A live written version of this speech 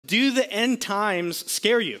do the end times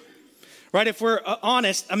scare you? Right? If we're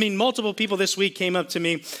honest, I mean, multiple people this week came up to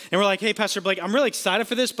me and were like, hey, Pastor Blake, I'm really excited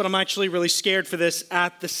for this, but I'm actually really scared for this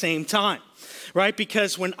at the same time. Right?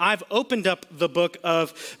 Because when I've opened up the book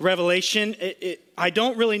of Revelation, I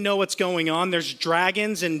don't really know what's going on. There's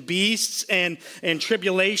dragons and beasts and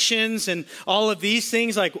tribulations and all of these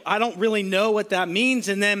things. Like, I don't really know what that means.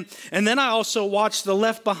 And then I also watched the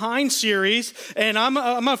Left Behind series, and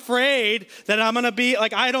I'm afraid that I'm going to be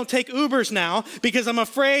like, I don't take Ubers now because I'm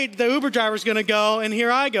afraid the Uber driver's going to go, and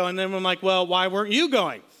here I go. And then I'm like, well, why weren't you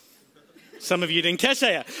going? Some of you didn't catch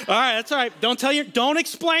that yet. All right, that's all right. Don't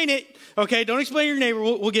explain it. Okay, don't explain to your neighbor.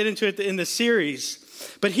 We'll get into it in the series.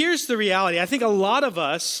 But here's the reality. I think a lot of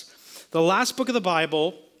us, the last book of the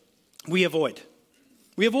Bible, we avoid.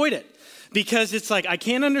 We avoid it because it's like, I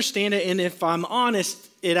can't understand it. And if I'm honest,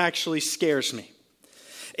 it actually scares me.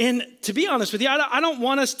 And to be honest with you, I don't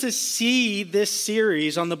want us to see this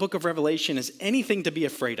series on the book of Revelation as anything to be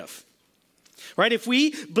afraid of. Right? If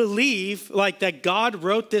we believe like that God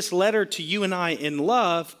wrote this letter to you and I in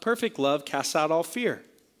love, perfect love casts out all fear.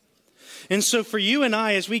 And so for you and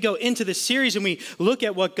I, as we go into this series and we look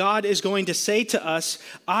at what God is going to say to us,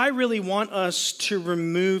 I really want us to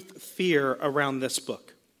remove fear around this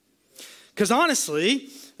book. Because honestly,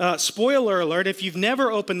 spoiler alert, if you've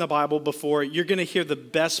never opened the Bible before, you're going to hear the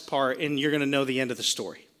best part and you're going to know the end of the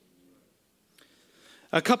story.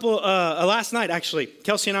 Last night, actually,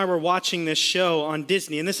 Kelsey and I were watching this show on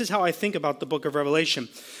Disney, and this is how I think about the book of Revelation.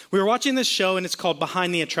 We were watching this show, and it's called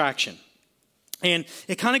Behind the Attraction. And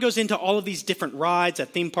it kind of goes into all of these different rides at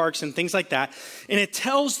theme parks and things like that. And it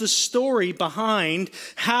tells the story behind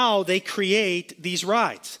how they create these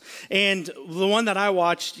rides. And the one that I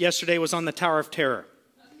watched yesterday was on the Tower of Terror.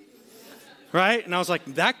 Right? And I was like,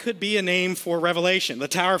 that could be a name for Revelation, the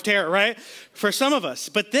Tower of Terror, right? For some of us.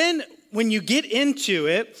 But then when you get into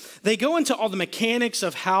it, they go into all the mechanics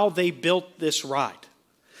of how they built this ride.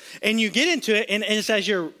 And you get into it, and it's as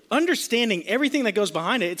you're understanding everything that goes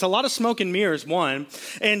behind it, it's a lot of smoke and mirrors, one.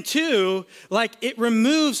 And two, like, it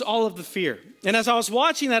removes all of the fear. And as I was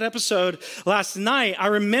watching that episode last night,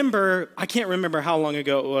 I can't remember how long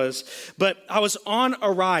ago it was, but I was on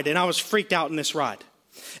a ride, and I was freaked out in this ride.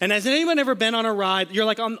 And has anyone ever been on a ride? You're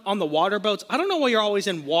like on the water boats. I don't know why you're always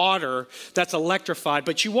in water that's electrified,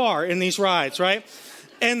 but you are in these rides, right?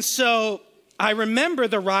 And so I remember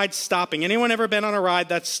the ride stopping. Anyone ever been on a ride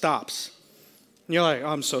that stops? And you're like, oh,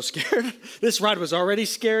 I'm so scared. This ride was already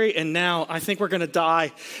scary, and now I think we're going to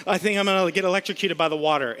die. I think I'm going to get electrocuted by the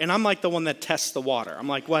water. And I'm like the one that tests the water. I'm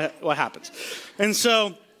like, what happens? And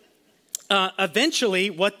so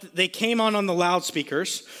eventually, they came on the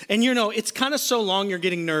loudspeakers, and it's kind of so long you're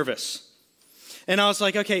getting nervous. And I was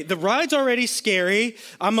like, okay, the ride's already scary.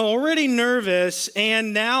 I'm already nervous,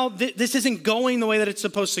 and now this isn't going the way that it's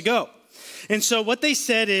supposed to go. And so what they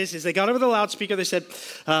said is they got over the loudspeaker. They said,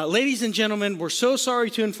 ladies and gentlemen, we're so sorry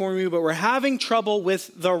to inform you, but we're having trouble with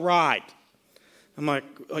the ride. I'm like,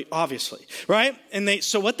 obviously, right? And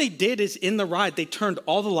so what they did is in the ride, they turned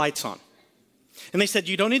all the lights on. And they said,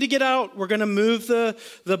 you don't need to get out. We're going to move the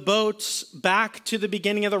boats back to the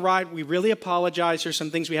beginning of the ride. We really apologize. There's some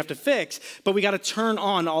things we have to fix, but we got to turn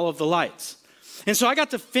on all of the lights. And so I got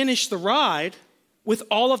to finish the ride with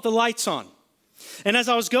all of the lights on. And as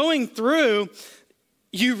I was going through,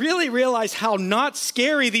 you really realize how not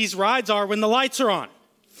scary these rides are when the lights are on.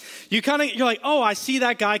 You're like, oh, I see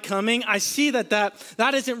that guy coming. I see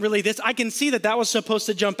that isn't really this. I can see that was supposed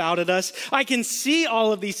to jump out at us. I can see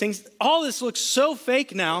all of these things. All this looks so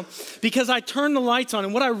fake now because I turned the lights on.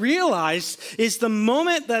 And what I realized is the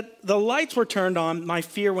moment that the lights were turned on, my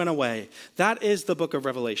fear went away. That is the book of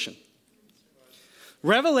Revelation.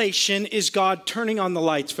 Revelation is God turning on the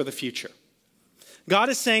lights for the future. God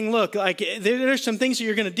is saying, look, like there's some things that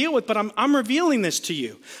you're going to deal with, but I'm revealing this to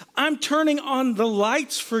you. I'm turning on the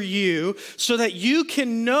lights for you so that you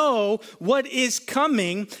can know what is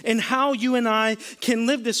coming and how you and I can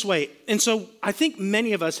live this way. And so I think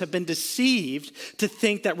many of us have been deceived to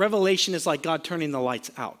think that Revelation is like God turning the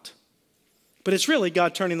lights out. But it's really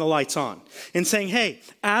God turning the lights on and saying, hey,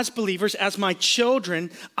 as believers, as my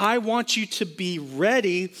children, I want you to be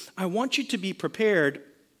ready. I want you to be prepared.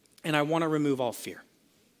 And I want to remove all fear.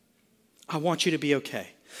 I want you to be okay.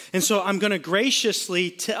 And so I'm going to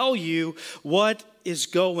graciously tell you what is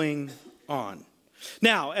going on.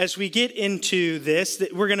 Now, as we get into this,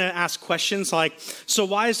 we're going to ask questions like, so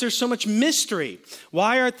why is there so much mystery?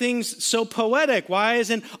 Why are things so poetic? Why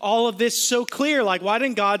isn't all of this so clear? Like, why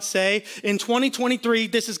didn't God say, in 2023,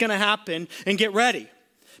 this is going to happen and get ready?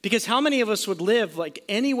 Because how many of us would live like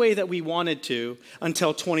any way that we wanted to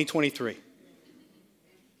until 2023?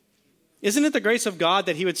 Isn't it the grace of God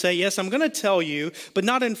that he would say, yes, I'm going to tell you, but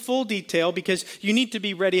not in full detail because you need to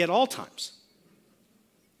be ready at all times.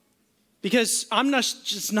 Because I'm not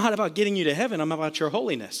just not about getting you to heaven, I'm about your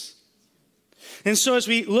holiness. And so as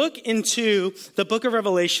we look into the book of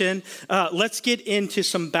Revelation, let's get into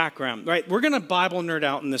some background, right? We're going to Bible nerd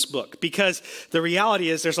out in this book because the reality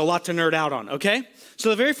is there's a lot to nerd out on, okay? So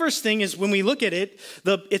the very first thing is when we look at it,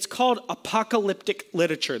 it's called apocalyptic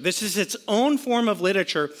literature. This is its own form of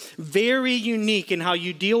literature, very unique in how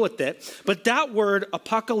you deal with it. But that word,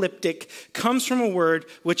 apocalyptic, comes from a word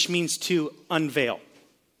which means to unveil.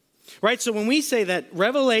 Right, so when we say that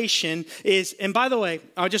Revelation is, and by the way,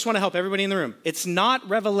 I just want to help everybody in the room. It's not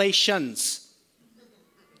Revelations.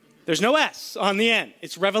 There's no S on the end.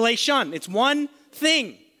 It's Revelation. It's one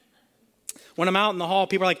thing. When I'm out in the hall,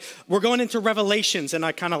 people are like, we're going into Revelations. And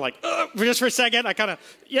I kind of like, just for a second, I kind of,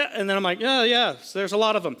 yeah. And then I'm like, yeah, so there's a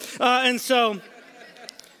lot of them. And so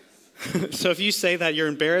if you say that, you're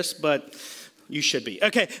embarrassed, but you should be.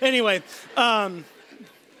 Okay, anyway.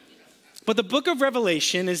 But the book of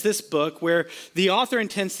Revelation is this book where the author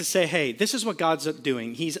intends to say, hey, this is what God's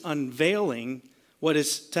doing. He's unveiling what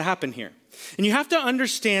is to happen here. And you have to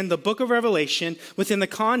understand the book of Revelation within the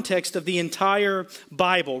context of the entire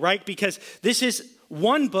Bible, right? Because this is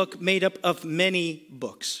one book made up of many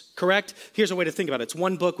books, correct? Here's a way to think about it. It's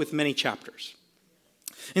one book with many chapters.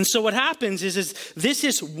 And so what happens is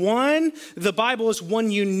the Bible is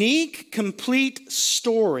one unique, complete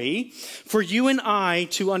story for you and I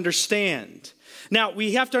to understand. Now,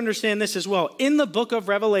 we have to understand this as well. In the book of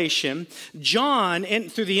Revelation, John,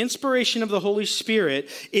 and through the inspiration of the Holy Spirit,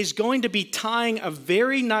 is going to be tying a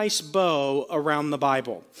very nice bow around the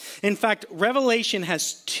Bible. In fact, Revelation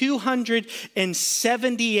has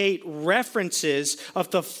 278 references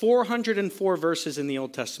of the 404 verses in the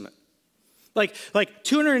Old Testament. Like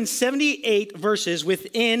 278 verses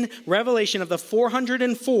within Revelation of the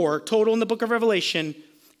 404 total in the book of Revelation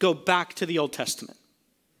go back to the Old Testament.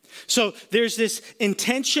 So there's this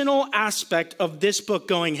intentional aspect of this book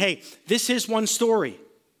going, hey, this is one story.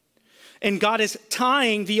 And God is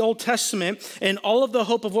tying the Old Testament and all of the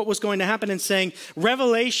hope of what was going to happen and saying,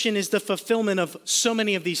 Revelation is the fulfillment of so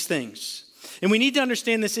many of these things. And we need to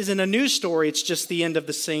understand this isn't a new story, it's just the end of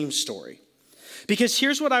the same story. Because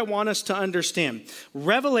here's what I want us to understand.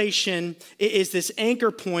 Revelation is this anchor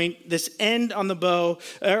point, this end on the bow,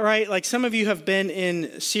 right? Like some of you have been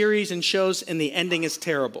in series and shows and the ending is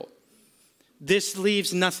terrible. This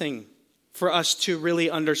leaves nothing for us to really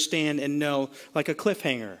understand and know, like a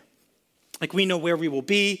cliffhanger. Like we know where we will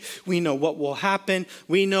be, we know what will happen,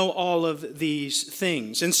 we know all of these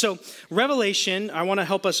things. And so Revelation, I want to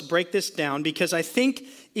help us break this down because I think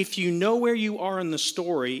if you know where you are in the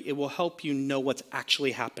story, it will help you know what's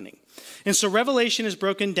actually happening. And so Revelation is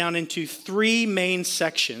broken down into three main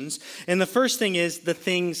sections. And the first thing is the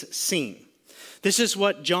things seen. This is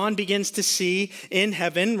what John begins to see in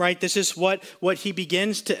heaven, right? This is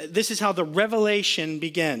this is how the revelation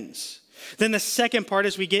begins. Then the second part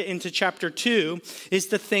as we get into chapter 2 is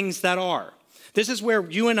the things that are. This is where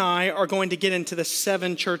you and I are going to get into the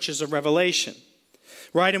 7 churches of Revelation,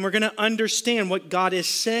 right? And we're going to understand what God is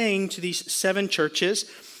saying to these 7 churches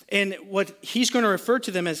and what he's going to refer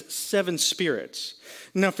to them as 7 spirits.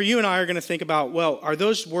 Now, for you and I are going to think about, well, are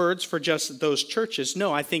those words for just those churches?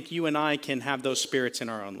 No, I think you and I can have those spirits in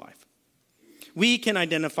our own life. We can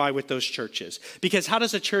identify with those churches. Because how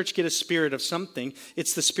does a church get a spirit of something?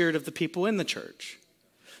 It's the spirit of the people in the church.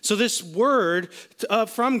 So this word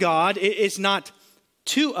from God is not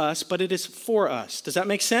to us, but it is for us. Does that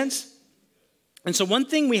make sense? And so one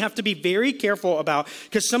thing we have to be very careful about,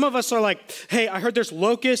 because some of us are like, hey, I heard there's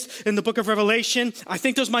locusts in the book of Revelation. I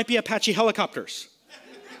think those might be Apache helicopters.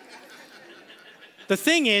 The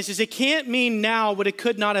thing is it can't mean now what it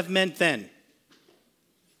could not have meant then.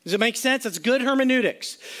 Does it make sense? That's good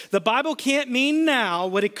hermeneutics. The Bible can't mean now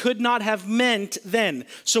what it could not have meant then.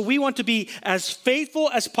 So we want to be as faithful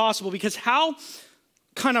as possible because how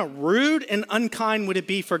kind of rude and unkind would it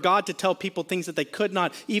be for God to tell people things that they could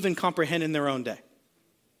not even comprehend in their own day?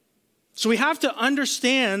 So we have to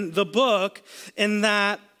understand the book in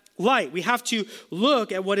that light. We have to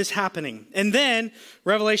look at what is happening. And then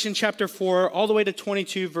Revelation chapter 4 all the way to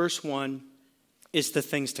 22 verse 1 is the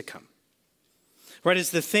things to come. Right,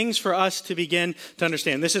 it's the things for us to begin to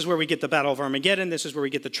understand. This is where we get the battle of Armageddon. This is where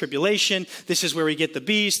we get the tribulation. This is where we get the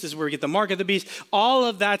beast. This is where we get the mark of the beast. All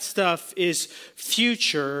of that stuff is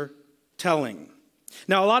future telling.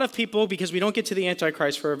 Now, a lot of people, because we don't get to the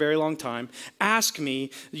Antichrist for a very long time, ask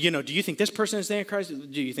me, do you think this person is the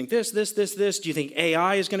Antichrist? Do you think this? Do you think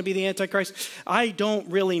AI is going to be the Antichrist? I don't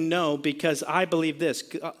really know, because I believe this.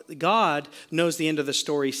 God knows the end of the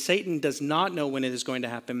story. Satan does not know when it is going to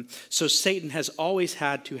happen. So Satan has always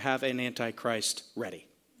had to have an Antichrist ready.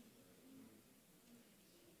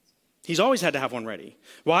 He's always had to have one ready.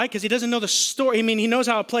 Why? Because he doesn't know the story. I mean, he knows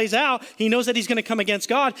how it plays out. He knows that he's going to come against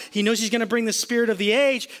God. He knows he's going to bring the spirit of the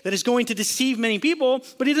age that is going to deceive many people,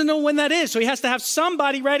 but he doesn't know when that is. So he has to have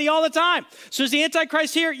somebody ready all the time. So is the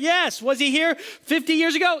Antichrist here? Yes. Was he here 50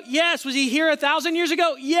 years ago? Yes. Was he here 1,000 years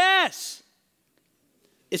ago? Yes.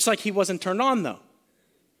 It's like he wasn't turned on, though.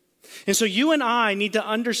 And so you and I need to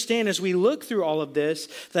understand, as we look through all of this,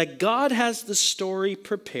 that God has the story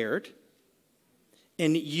prepared.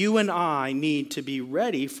 And you and I need to be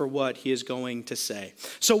ready for what he is going to say.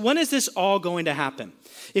 So when is this all going to happen?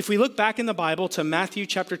 If we look back in the Bible to Matthew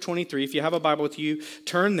chapter 23, if you have a Bible with you,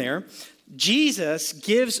 turn there. Jesus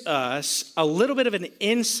gives us a little bit of an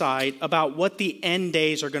insight about what the end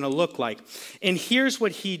days are going to look like. And here's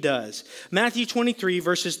what he does. Matthew 23,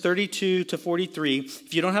 verses 32 to 43.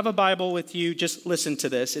 If you don't have a Bible with you, just listen to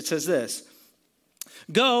this. It says this.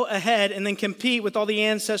 Go ahead and then compete with all the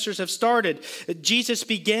ancestors have started. Jesus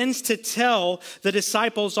begins to tell the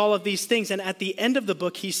disciples all of these things. And at the end of the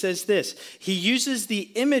book, he says this. He uses the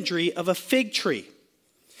imagery of a fig tree.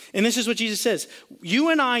 And this is what Jesus says. You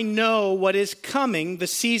and I know what is coming. The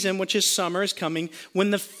season, which is summer, is coming. When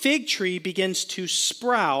the fig tree begins to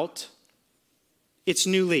sprout its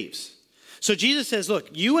new leaves. So Jesus says, look,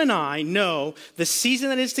 you and I know the season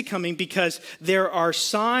that is to coming because there are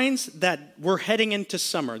signs that we're heading into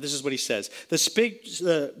summer. This is what he says.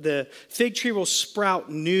 The fig tree will sprout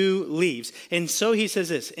new leaves. And so he says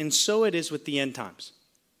this, and so it is with the end times.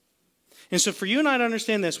 And so for you and I to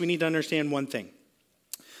understand this, we need to understand one thing.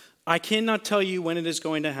 I cannot tell you when it is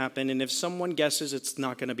going to happen, and if someone guesses, it's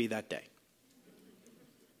not going to be that day.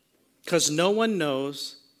 Because no one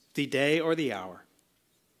knows the day or the hour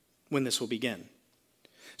when this will begin.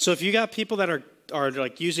 So if you got people that are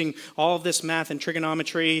like using all of this math and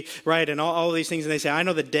trigonometry, right, and all of these things, and they say, I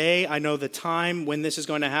know the day, I know the time when this is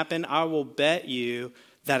going to happen, I will bet you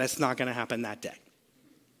that it's not going to happen that day.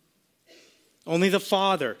 Only the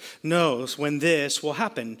Father knows when this will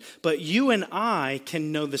happen, but you and I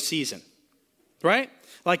can know the season, right?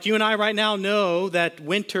 Like you and I right now know that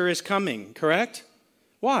winter is coming, correct?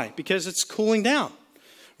 Why? Because it's cooling down.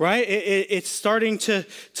 Right? It's starting to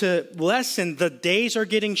lessen. The days are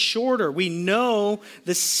getting shorter. We know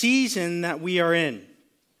the season that we are in.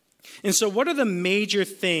 And so what are the major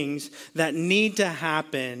things that need to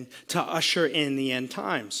happen to usher in the end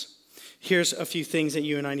times? Here's a few things that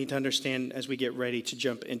you and I need to understand as we get ready to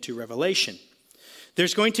jump into Revelation.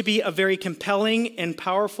 There's going to be a very compelling and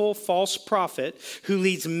powerful false prophet who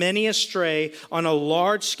leads many astray on a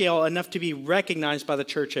large scale, enough to be recognized by the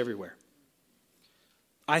church everywhere.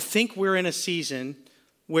 I think we're in a season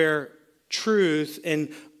where truth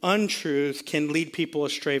and untruth can lead people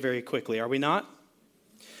astray very quickly. Are we not?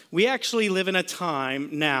 We actually live in a time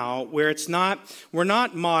now where we're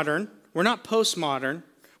not modern, we're not postmodern,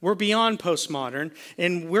 we're beyond postmodern,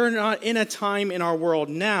 and we're not in a time in our world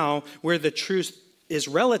now where the truth is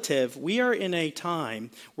relative. We are in a time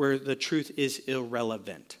where the truth is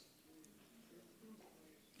irrelevant.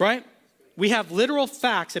 Right? We have literal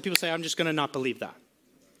facts that people say, I'm just going to not believe that.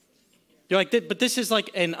 You're like, but this is like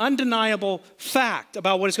an undeniable fact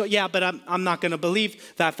about what is going on. Yeah, but I'm not going to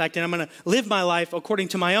believe that fact, and I'm going to live my life according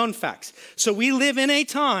to my own facts. So we live in a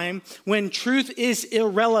time when truth is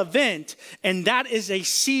irrelevant, and that is a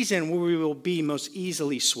season where we will be most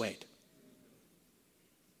easily swayed.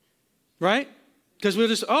 Right? Because we'll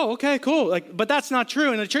just, okay, cool. But that's not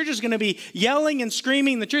true. And the church is going to be yelling and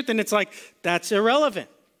screaming the truth, and it's like, that's irrelevant.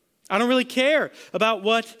 I don't really care about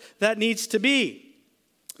what that needs to be.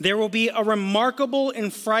 There will be a remarkable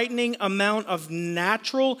and frightening amount of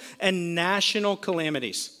natural and national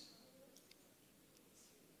calamities.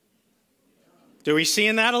 Do we see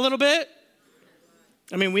in that a little bit?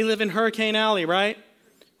 I mean, we live in Hurricane Alley, right?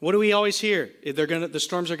 What do we always hear? The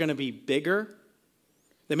storms are going to be bigger.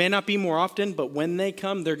 They may not be more often, but when they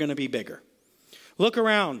come, they're going to be bigger. Look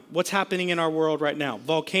around. What's happening in our world right now?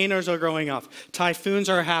 Volcanoes are going off. Typhoons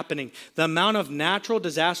are happening. The amount of natural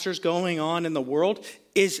disasters going on in the world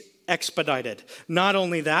is expedited. Not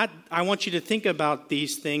only that, I want you to think about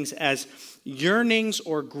these things as yearnings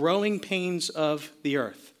or growing pains of the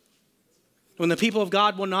earth. When the people of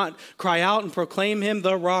God will not cry out and proclaim him,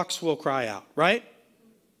 the rocks will cry out, right?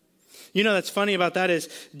 You know, that's funny about that is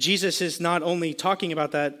Jesus is not only talking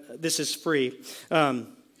about that, this is free.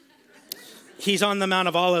 he's on the Mount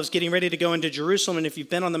of Olives getting ready to go into Jerusalem. And if you've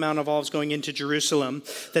been on the Mount of Olives going into Jerusalem,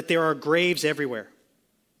 that there are graves everywhere.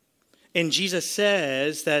 And Jesus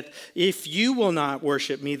says that if you will not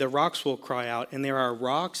worship me, the rocks will cry out. And there are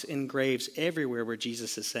rocks and graves everywhere where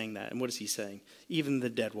Jesus is saying that. And what is he saying? Even the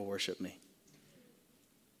dead will worship me.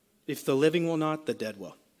 If the living will not, the dead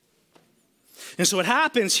will. And so what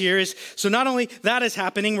happens here is, so not only that is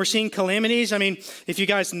happening, we're seeing calamities. I mean, if you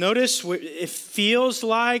guys notice, it feels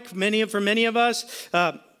like for many of us,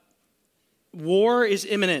 war is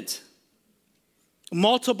imminent.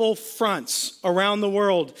 Multiple fronts around the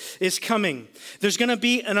world is coming. There's going to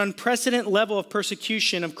be an unprecedented level of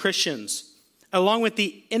persecution of Christians, along with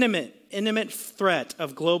the imminent threat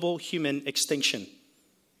of global human extinction.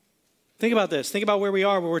 Think about this. Think about where we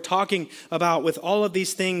are, where we're talking about with all of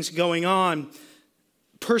these things going on,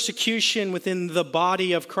 persecution within the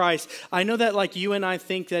body of Christ. I know that like you and I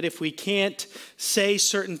think that if we can't say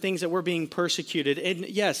certain things that we're being persecuted, and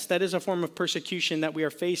yes, that is a form of persecution that we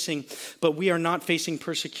are facing, but we are not facing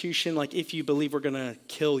persecution like if you believe we're going to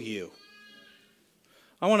kill you.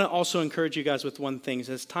 I want to also encourage you guys with one thing.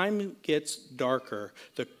 As time gets darker,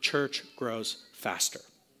 the church grows faster.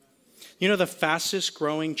 You know, the fastest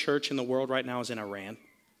growing church in the world right now is in Iran.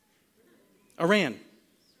 Iran,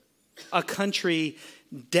 a country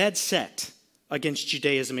dead set against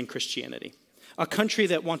Judaism and Christianity. A country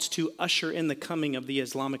that wants to usher in the coming of the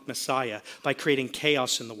Islamic Messiah by creating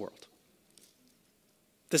chaos in the world.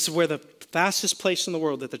 This is where the fastest place in the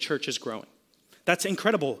world that the church is growing. That's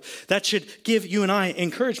incredible. That should give you and I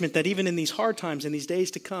encouragement that even in these hard times, in these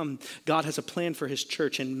days to come, God has a plan for his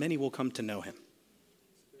church and many will come to know him.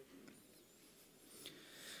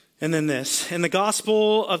 And then this, and the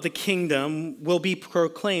gospel of the kingdom will be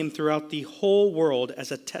proclaimed throughout the whole world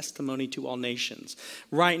as a testimony to all nations.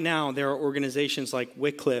 Right now, there are organizations like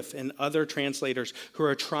Wycliffe and other translators who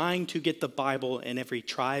are trying to get the Bible in every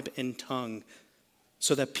tribe and tongue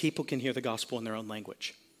so that people can hear the gospel in their own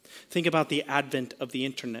language. Think about the advent of the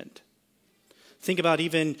internet. Think about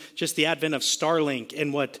even just the advent of Starlink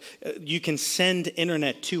and what you can send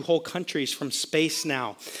internet to whole countries from space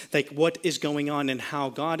now. Like what is going on and how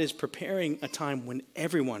God is preparing a time when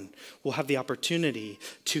everyone will have the opportunity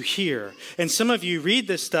to hear. And some of you read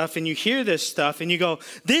this stuff and you hear this stuff and you go,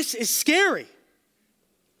 this is scary.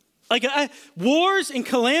 Like wars and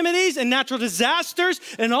calamities and natural disasters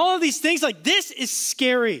and all of these things, like this is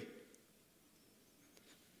scary.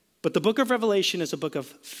 But the book of Revelation is a book of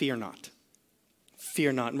fear not.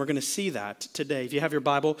 Fear not. And we're going to see that today. If you have your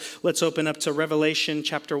Bible, let's open up to Revelation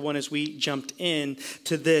chapter 1 as we jumped in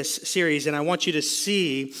to this series. And I want you to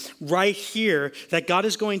see right here that God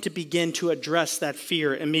is going to begin to address that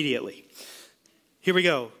fear immediately. Here we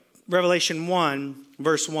go. Revelation 1,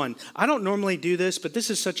 verse 1. I don't normally do this, but this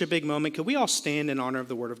is such a big moment. Could we all stand in honor of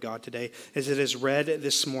the word of God today as it is read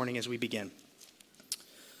this morning as we begin?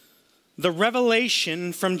 The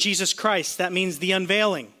revelation from Jesus Christ, that means the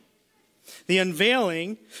unveiling. The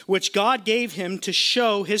unveiling which God gave him to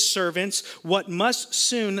show his servants what must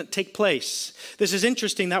soon take place. This is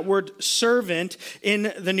interesting. That word servant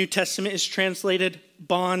in the New Testament is translated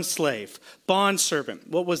bondslave, bondservant.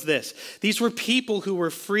 What was this? These were people who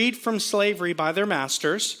were freed from slavery by their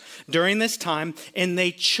masters during this time, and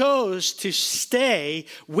they chose to stay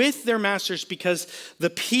with their masters because the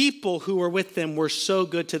people who were with them were so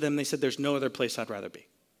good to them. They said, there's no other place I'd rather be.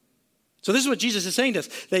 So this is what Jesus is saying to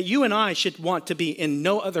us, that you and I should want to be in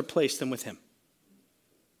no other place than with him.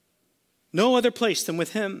 No other place than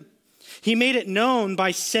with him. He made it known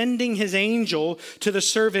by sending his angel to the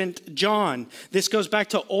servant John. This goes back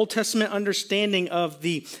to Old Testament understanding of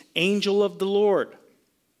the angel of the Lord,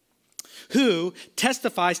 who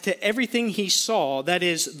testifies to everything he saw, that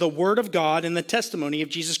is the word of God and the testimony of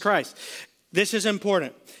Jesus Christ. This is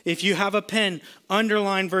important. If you have a pen,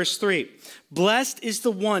 underline verse 3. Blessed is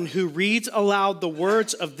the one who reads aloud the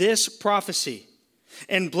words of this prophecy,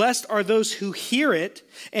 and blessed are those who hear it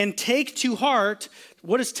and take to heart.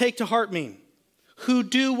 What does take to heart mean? Who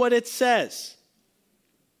do what it says.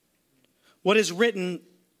 What is written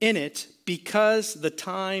in it, because the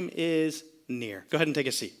time is near. Go ahead and take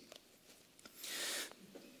a seat.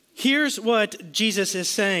 Here's what Jesus is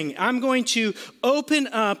saying. I'm going to open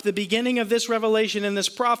up the beginning of this revelation and this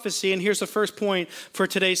prophecy. And here's the first point for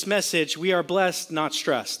today's message. We are blessed, not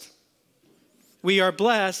stressed. We are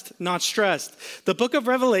blessed, not stressed. The book of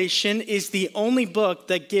Revelation is the only book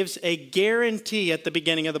that gives a guarantee at the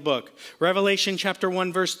beginning of the book. Revelation chapter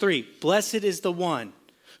 1, verse 3. Blessed is the one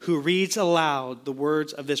who reads aloud the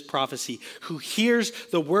words of this prophecy, who hears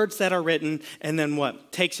the words that are written, and then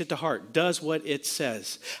what? Takes it to heart, does what it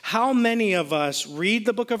says. How many of us read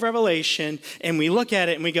the book of Revelation and we look at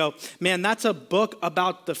it and we go, man, that's a book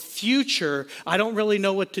about the future. I don't really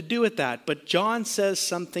know what to do with that. But John says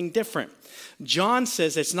something different. John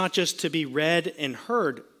says it's not just to be read and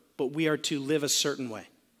heard, but we are to live a certain way.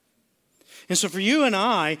 And so for you and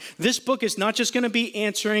I, this book is not just going to be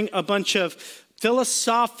answering a bunch of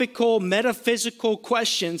philosophical, metaphysical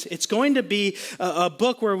questions. It's going to be a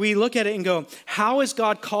book where we look at it and go, how is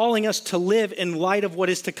God calling us to live in light of what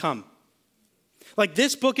is to come? Like,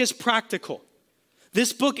 this book is practical.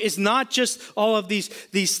 This book is not just all of these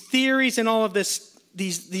theories and all of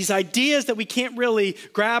these ideas that we can't really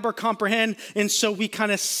grab or comprehend. And so we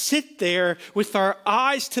kind of sit there with our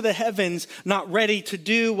eyes to the heavens, not ready to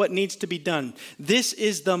do what needs to be done. This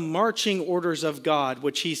is the marching orders of God,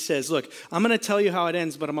 which he says, look, I'm going to tell you how it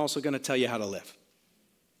ends, but I'm also going to tell you how to live.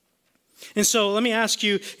 And so let me ask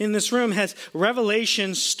you in this room, has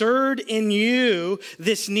Revelation stirred in you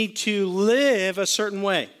this need to live a certain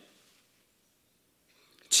way?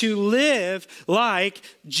 To live like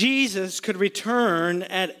Jesus could return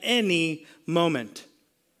at any moment.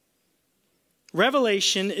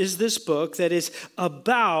 Revelation is this book that is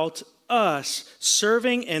about us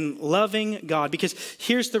serving and loving God. Because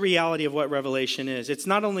here's the reality of what Revelation is. It's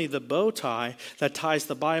not only the bow tie that ties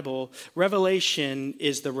the Bible. Revelation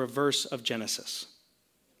is the reverse of Genesis.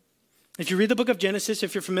 If you read the book of Genesis,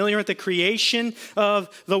 if you're familiar with the creation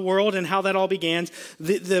of the world and how that all began,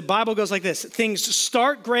 the Bible goes like this. Things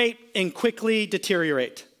start great and quickly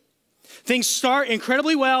deteriorate. Things start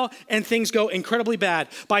incredibly well and things go incredibly bad.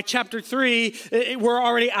 By chapter 3, we're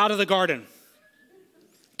already out of the garden.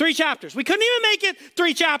 3 chapters. We couldn't even make it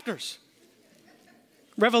 3 chapters.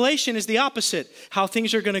 Revelation is the opposite. How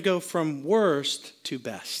things are going to go from worst to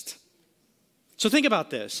best. So think about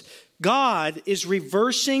this. God is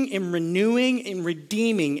reversing and renewing and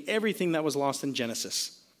redeeming everything that was lost in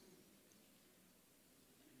Genesis.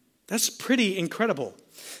 That's pretty incredible.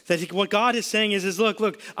 That what God is saying is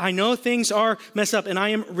look, I know things are messed up and I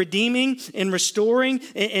am redeeming and restoring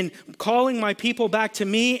and calling my people back to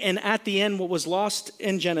me. And at the end, what was lost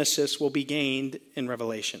in Genesis will be gained in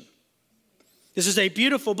Revelation. This is a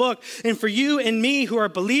beautiful book. And for you and me who are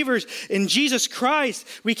believers in Jesus Christ,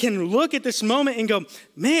 we can look at this moment and go,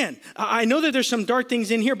 man, I know that there's some dark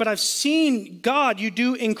things in here, but I've seen God, you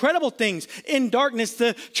do incredible things in darkness.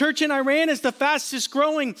 The church in Iran is the fastest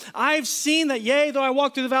growing. I've seen that, yea, though I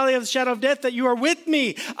walk through the valley of the shadow of death, that you are with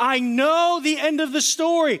me. I know the end of the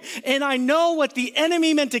story. And I know what the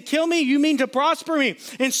enemy meant to kill me, you mean to prosper me.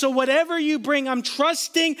 And so whatever you bring, I'm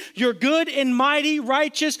trusting your good and mighty,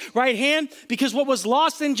 righteous right hand, because what was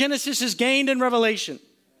lost in Genesis is gained in Revelation.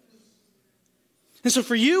 And so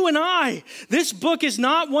for you and I, this book is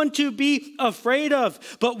not one to be afraid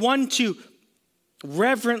of, but one to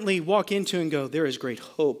reverently walk into and go, there is great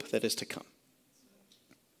hope that is to come.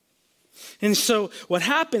 And so what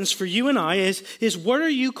happens for you and I is what are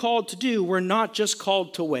you called to do? We're not just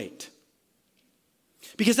called to wait.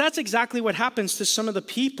 Because that's exactly what happens to some of the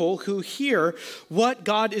people who hear what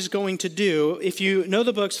God is going to do. If you know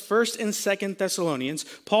the books 1st and 2nd Thessalonians,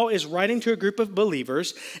 Paul is writing to a group of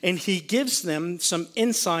believers and he gives them some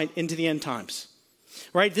insight into the end times.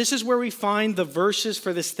 Right? This is where we find the verses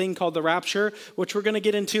for this thing called the rapture, which we're going to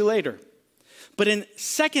get into later. But in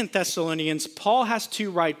 2nd Thessalonians, Paul has to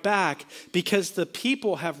write back because the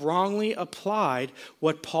people have wrongly applied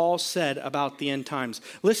what Paul said about the end times.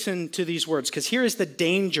 Listen to these words, because here is the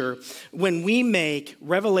danger when we make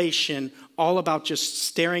Revelation all about just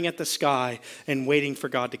staring at the sky and waiting for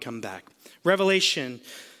God to come back. 2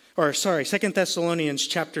 Thessalonians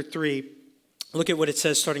chapter 3. Look at what it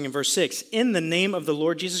says starting in verse 6. In the name of the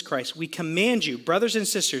Lord Jesus Christ, we command you, brothers and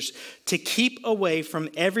sisters, to keep away from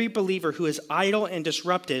every believer who is idle and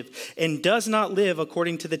disruptive and does not live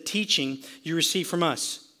according to the teaching you receive from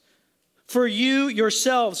us. For you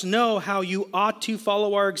yourselves know how you ought to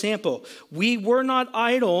follow our example. We were not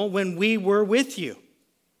idle when we were with you.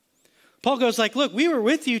 Paul goes like, look, we were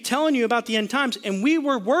with you telling you about the end times and we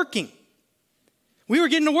were working. We were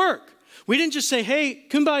getting to work. We didn't just say, hey,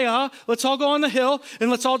 kumbaya, let's all go on the hill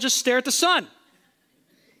and let's all just stare at the sun.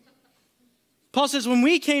 Paul says, when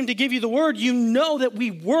we came to give you the word, you know that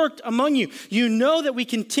we worked among you. You know that we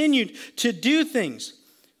continued to do things.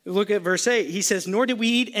 Look at verse 8. He says, nor did we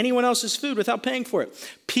eat anyone else's food without paying for it.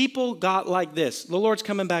 People got like this. The Lord's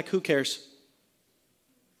coming back. Who cares?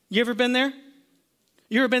 You ever been there?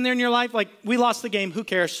 You ever been there in your life? Like, we lost the game. Who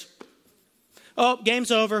cares? Oh,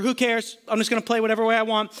 game's over. Who cares? I'm just going to play whatever way I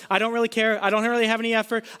want. I don't really care. I don't really have any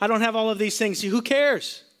effort. I don't have all of these things. Who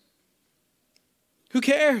cares? Who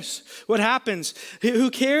cares what happens? Who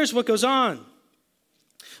cares what goes on?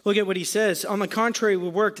 Look at what he says. On the contrary, we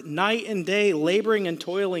worked night and day, laboring and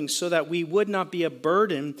toiling so that we would not be a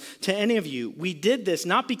burden to any of you. We did this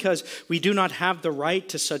not because we do not have the right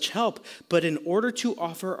to such help, but in order to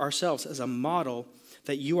offer ourselves as a model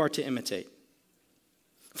that you are to imitate.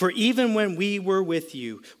 For even when we were with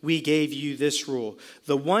you, we gave you this rule: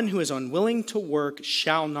 the one who is unwilling to work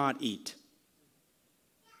shall not eat.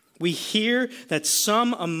 We hear that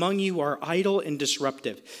some among you are idle and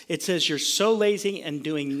disruptive. It says you're so lazy and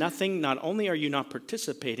doing nothing. Not only are you not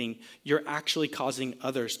participating, you're actually causing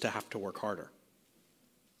others to have to work harder.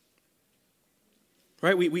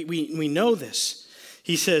 Right? We know this.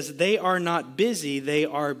 He says they are not busy, they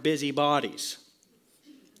are busybodies.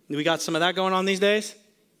 We got some of that going on these days?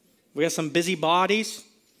 We got some busybodies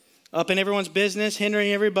up in everyone's business,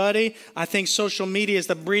 hindering everybody. I think social media is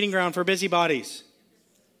the breeding ground for busybodies.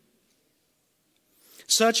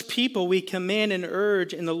 Such people we command and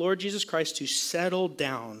urge in the Lord Jesus Christ to settle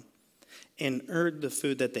down and earn the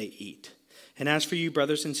food that they eat. And as for you,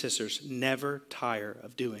 brothers and sisters, never tire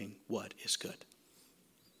of doing what is good.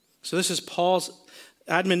 So this is Paul's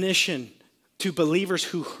admonition to believers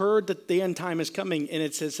who heard that the end time is coming. And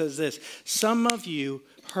it says this: some of you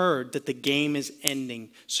heard that the game is ending,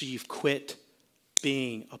 so you've quit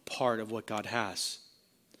being a part of what God has.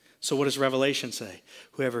 So what does Revelation say?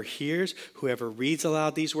 Whoever hears, whoever reads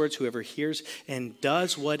aloud these words, whoever hears and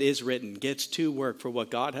does what is written, gets to work for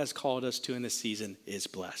what God has called us to in this season, is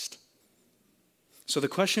blessed. So the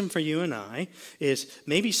question for you and I is,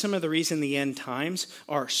 maybe some of the reason the end times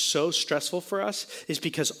are so stressful for us is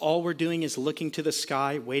because all we're doing is looking to the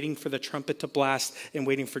sky, waiting for the trumpet to blast and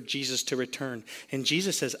waiting for Jesus to return. And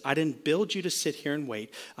Jesus says, I didn't build you to sit here and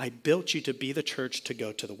wait. I built you to be the church to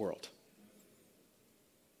go to the world.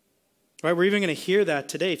 Right, we're even going to hear that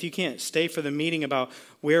today. If you can't stay for the meeting about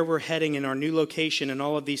where we're heading in our new location and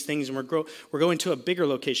all of these things, and we're going to a bigger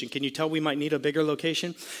location. Can you tell we might need a bigger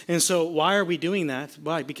location? And so why are we doing that?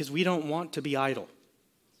 Why? Because we don't want to be idle.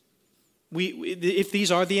 If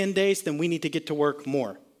these are the end days, then we need to get to work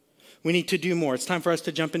more. We need to do more. It's time for us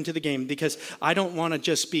to jump into the game, because I don't want to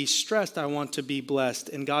just be stressed. I want to be blessed.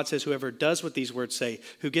 And God says whoever does what these words say,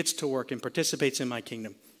 who gets to work and participates in my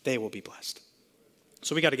kingdom, they will be blessed.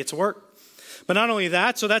 So we got to get to work. But not only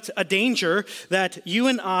that, so that's a danger that you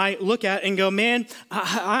and I look at and go, man,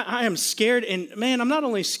 I am scared. And man, I'm not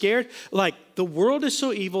only scared, like the world is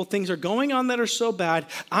so evil. Things are going on that are so bad.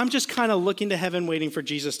 I'm just kind of looking to heaven waiting for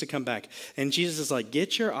Jesus to come back. And Jesus is like,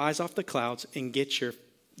 get your eyes off the clouds and get your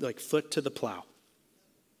foot to the plow.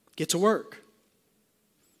 Get to work.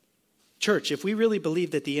 Church, if we really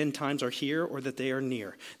believe that the end times are here or that they are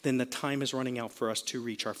near, then the time is running out for us to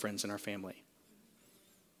reach our friends and our family.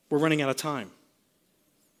 We're running out of time.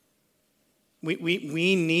 We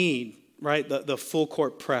need, right, the full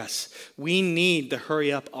court press. We need the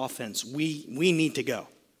hurry up offense. We need to go.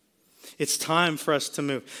 It's time for us to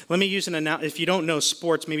move. Let me use an analogy. If you don't know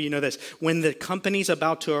sports, maybe you know this. When the company's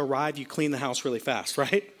about to arrive, you clean the house really fast,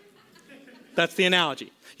 right? That's the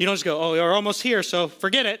analogy. You don't just go, oh, you're almost here, so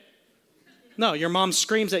forget it. No, your mom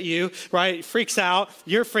screams at you, right? Freaks out.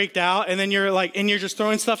 You're freaked out. And then you're like, and you're just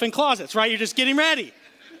throwing stuff in closets, right? You're just getting ready.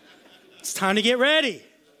 It's time to get ready.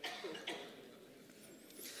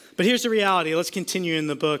 But here's the reality. Let's continue in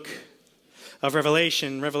the book of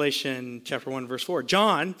Revelation, Revelation chapter 1, verse 4.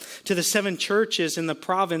 John, to the 7 churches in the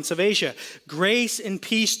province of Asia, grace and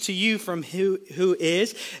peace to you from who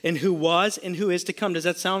is and who was and who is to come. Does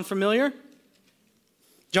that sound familiar?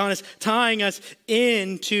 John is tying us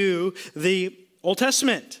into the Old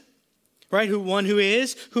Testament. Right? One who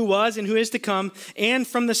is, who was, and who is to come, and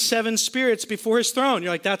from the 7 spirits before his throne.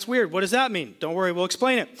 You're like, that's weird. What does that mean? Don't worry, we'll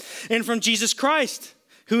explain it. And from Jesus Christ,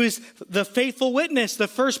 who is the faithful witness, the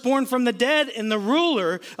firstborn from the dead, and the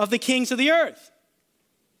ruler of the kings of the earth.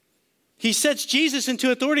 He sets Jesus into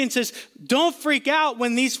authority and says, don't freak out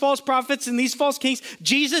when these false prophets and these false kings,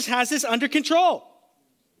 Jesus has this under control.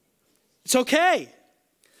 It's okay.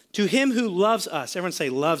 To him who loves us, everyone say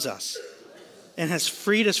loves us, and has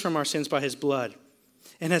freed us from our sins by his blood,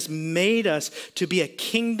 and has made us to be a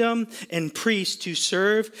kingdom and priests to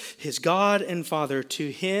serve his God and Father.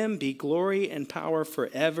 To him be glory and power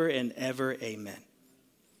forever and ever. Amen.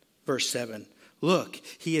 Verse 7. Look,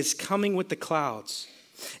 he is coming with the clouds,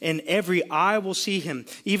 and every eye will see him,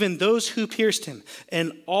 even those who pierced him,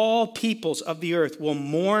 and all peoples of the earth will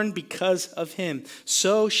mourn because of him.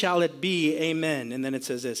 So shall it be. Amen. And then it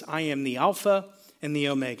says this: I am the Alpha and the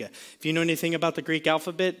Omega. If you know anything about the Greek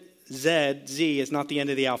alphabet, Z is not the end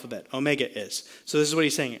of the alphabet. Omega is. So this is what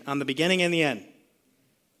he's saying. I'm the beginning and the end.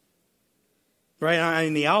 Right?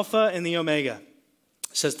 I'm the Alpha and the Omega.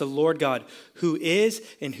 Says the Lord God, who is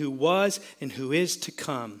and who was and who is to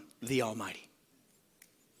come, the Almighty.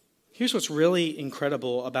 Here's what's really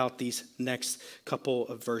incredible about these next couple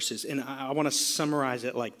of verses. And I want to summarize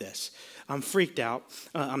it like this. I'm freaked out.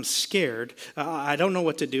 I'm scared. I don't know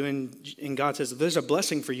what to do. And God says, there's a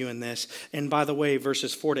blessing for you in this. And by the way,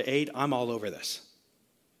 verses 4-8, I'm all over this.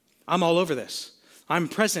 I'm all over this. I'm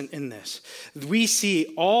present in this. We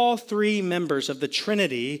see all three members of the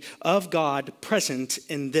Trinity of God present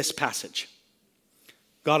in this passage.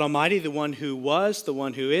 God Almighty, the one who was, the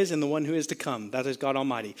one who is, and the one who is to come. That is God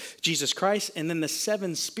Almighty. Jesus Christ, and then the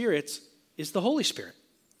seven spirits is the Holy Spirit.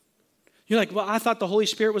 You're like, well, I thought the Holy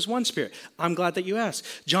Spirit was one spirit. I'm glad that you asked.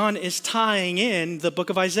 John is tying in the book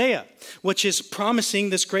of Isaiah, which is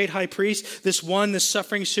promising this great high priest, this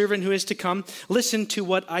suffering servant who is to come. Listen to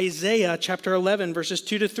what Isaiah chapter 11, verses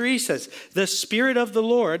 2-3 says. The Spirit of the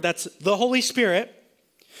Lord, that's the Holy Spirit,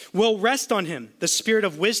 will rest on him. The Spirit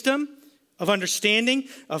of wisdom, of understanding,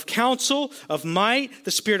 of counsel, of might,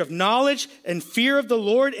 the spirit of knowledge and fear of the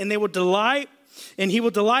Lord, and he will delight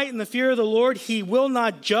in the fear of the Lord. He will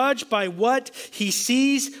not judge by what he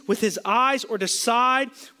sees with his eyes or decide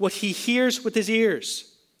what he hears with his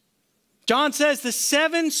ears. John says the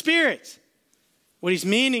seven spirits. What he's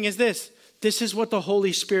meaning is this. This is what the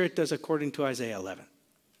Holy Spirit does according to Isaiah 11.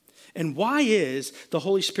 And why is the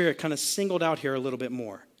Holy Spirit kind of singled out here a little bit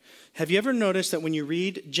more? Have you ever noticed that when you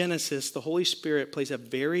read Genesis, the Holy Spirit plays a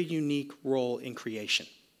very unique role in creation?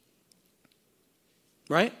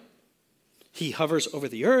 Right? He hovers over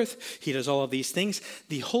the earth. He does all of these things.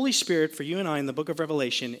 The Holy Spirit, for you and I in the book of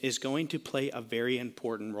Revelation, is going to play a very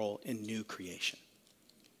important role in new creation.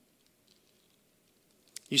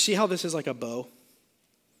 You see how this is like a bow?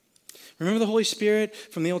 Remember the Holy Spirit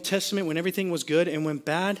from the Old Testament when everything was good and went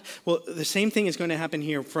bad? Well, the same thing is going to happen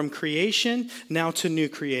here from creation now to new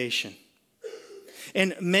creation.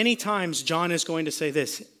 And many times John is going to say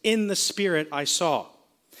this, in the Spirit I saw.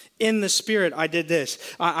 In the Spirit I did this.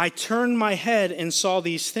 I turned my head and saw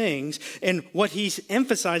these things. And what he's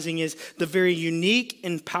emphasizing is the very unique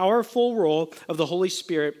and powerful role of the Holy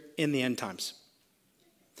Spirit in the end times.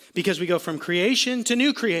 Because we go from creation to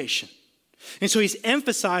new creation. And so he's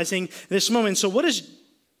emphasizing this moment. So what is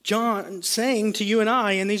John saying to you and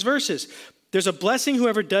I in these verses? There's a blessing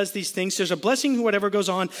whoever does these things. There's a blessing whatever goes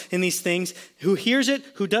on in these things, who hears it,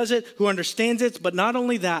 who does it, who understands it. But not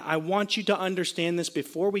only that, I want you to understand this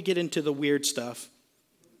before we get into the weird stuff.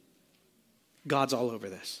 God's all over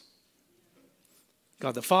this.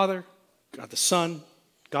 God the Father, God the Son,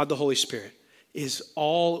 God the Holy Spirit is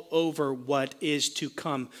all over what is to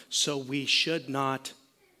come. So we should not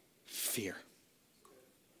fear.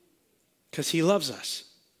 Because he loves us.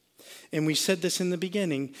 And we said this in the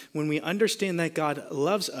beginning, when we understand that God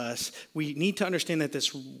loves us, we need to understand that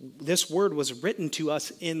this word was written to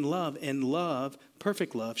us in love, and love,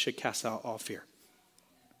 perfect love, should cast out all fear.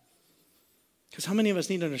 Because how many of us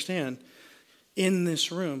need to understand, in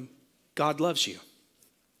this room, God loves you.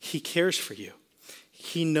 He cares for you.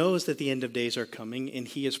 He knows that the end of days are coming, and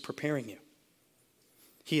he is preparing you.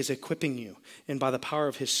 He is equipping you. And by the power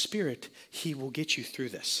of his Spirit, he will get you through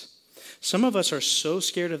this. Some of us are so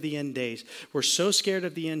scared of the end days. We're so scared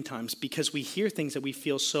of the end times because we hear things that we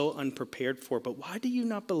feel so unprepared for. But why do you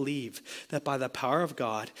not believe that by the power of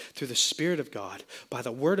God, through the Spirit of God, by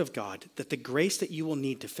the Word of God, that the grace that you will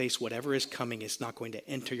need to face whatever is coming is not going to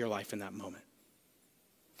enter your life in that moment?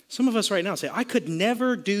 Some of us right now say, I could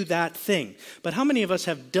never do that thing. But how many of us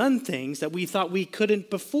have done things that we thought we couldn't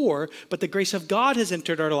before, but the grace of God has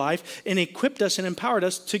entered our life and equipped us and empowered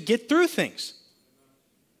us to get through things?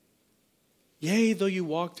 Yea, though you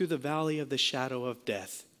walk through the valley of the shadow of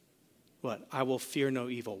death, what? I will fear no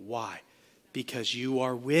evil. Why? Because you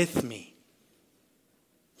are with me.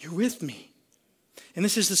 You're with me. And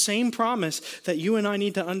this is the same promise that you and I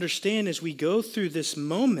need to understand as we go through this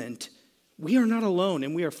moment. We are not alone,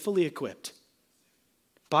 and we are fully equipped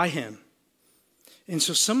by him. And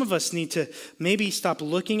so some of us need to maybe stop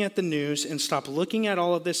looking at the news and stop looking at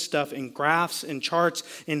all of this stuff and graphs and charts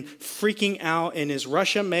and freaking out, and is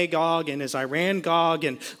Russia Magog and is Iran Gog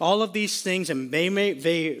and all of these things, and they may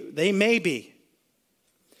be.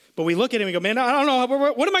 But we look at it and we go, man, I don't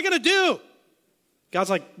know. What am I going to do? God's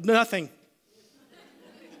like, nothing.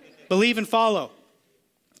 Believe and follow.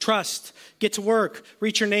 Trust. Get to work.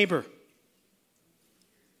 Reach your neighbor.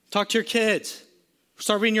 Talk to your kids.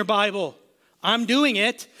 Start reading your Bible. I'm doing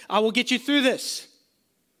it. I will get you through this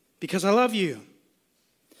because I love you.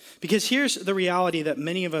 Because here's the reality that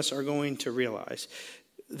many of us are going to realize.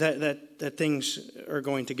 that things are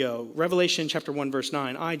going to go. Revelation chapter 1, verse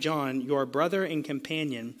 9. I, John, your brother and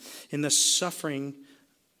companion in the suffering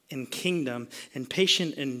and kingdom and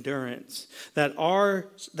patient endurance that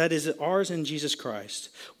is ours in Jesus Christ,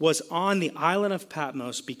 was on the island of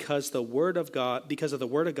Patmos because of the word of God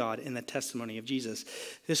and the testimony of Jesus.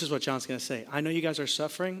 This is what John's going to say. I know you guys are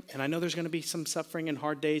suffering, and I know there's going to be some suffering and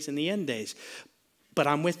hard days in the end days, but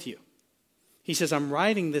I'm with you. He says, I'm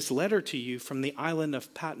writing this letter to you from the island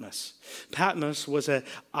of Patmos. Patmos was an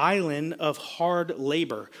island of hard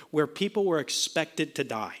labor where people were expected to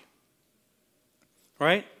die.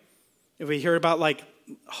 Right? If we hear about like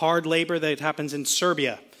hard labor that happens in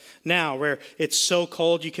Serbia now, where it's so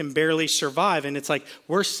cold you can barely survive. And it's like,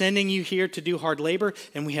 we're sending you here to do hard labor,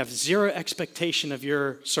 and we have zero expectation of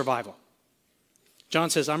your survival.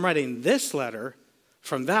 John says, I'm writing this letter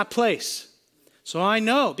from that place. So I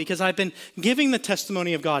know, because I've been giving the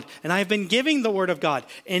testimony of God, and I've been giving the word of God,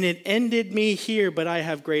 and it ended me here, but I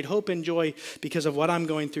have great hope and joy because of what I'm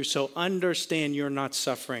going through. So understand you're not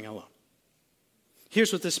suffering alone.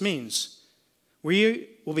 Here's what this means. We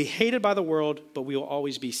will be hated by the world, but we will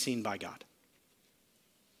always be seen by God.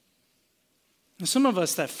 And some of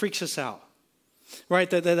us, that freaks us out. Right,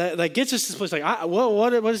 that gets us to this place like, what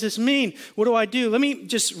does this mean? What do I do? Let me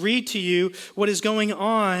just read to you what is going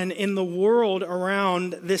on in the world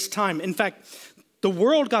around this time. In fact, the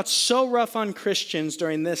world got so rough on Christians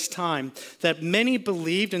during this time that many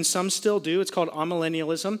believed, and some still do, it's called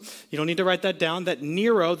amillennialism. You don't need to write that down, that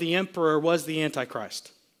Nero, the emperor, was the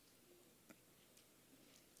Antichrist.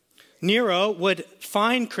 Nero would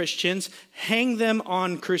find Christians, hang them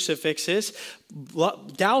on crucifixes,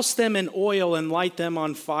 douse them in oil, and light them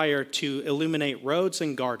on fire to illuminate roads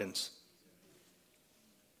and gardens.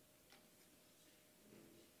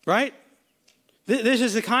 Right? This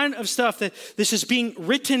is the kind of stuff that this is being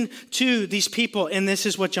written to these people, and this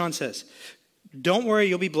is what John says. Don't worry,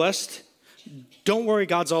 you'll be blessed. Don't worry,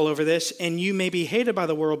 God's all over this, and you may be hated by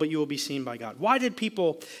the world, but you will be seen by God. Why did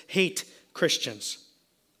people hate Christians?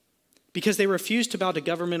 Because they refused to bow to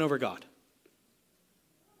government over God.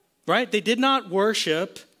 Right? They did not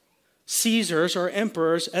worship Caesars or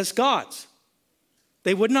emperors as gods.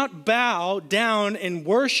 They would not bow down and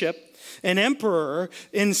worship an emperor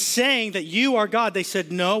in saying that you are God. They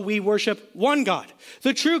said, no, we worship one God,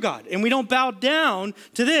 the true God, and we don't bow down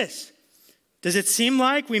to this. Does it seem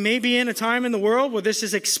like we may be in a time in the world where this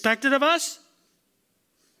is expected of us?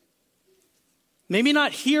 Maybe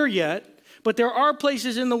not here yet. But there are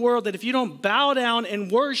places in the world that if you don't bow down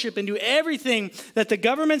and worship and do everything that the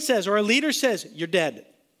government says or a leader says, you're dead.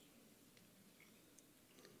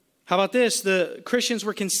 How about this? The Christians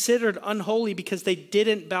were considered unholy because they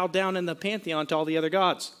didn't bow down in the pantheon to all the other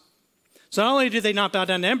gods. So not only did they not bow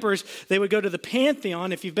down to emperors, they would go to the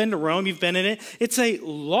pantheon. If you've been to Rome, you've been in it. It's a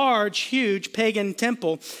large, huge pagan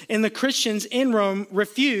temple. And the Christians in Rome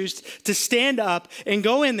refused to stand up and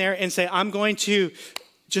go in there and say, I'm going to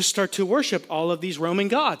just start to worship all of these Roman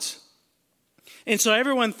gods. And so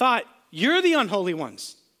everyone thought, you're the unholy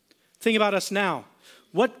ones. Think about us now.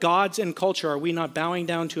 What gods and culture are we not bowing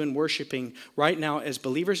down to and worshiping right now as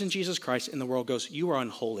believers in Jesus Christ? And the world goes, you are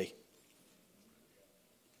unholy.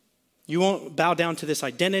 You won't bow down to this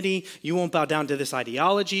identity. You won't bow down to this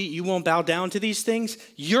ideology. You won't bow down to these things.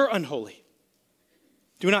 You're unholy.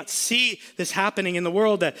 Do not see this happening in the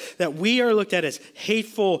world, that we are looked at as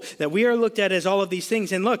hateful, that we are looked at as all of these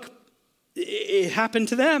things. And look, it happened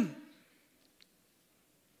to them.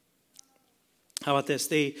 How about this?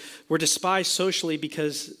 They were despised socially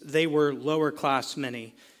because they were lower class,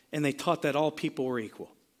 many, and they taught that all people were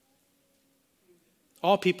equal.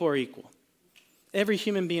 All people are equal. Every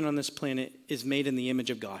human being on this planet is made in the image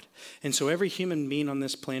of God. And so every human being on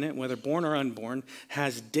this planet, whether born or unborn,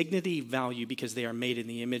 has dignity, value, because they are made in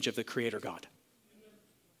the image of the Creator God.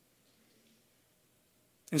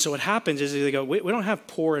 And so what happens is they go, we don't have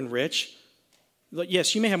poor and rich.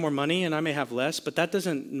 Yes, you may have more money and I may have less, but that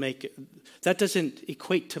doesn't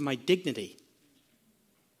equate to my dignity.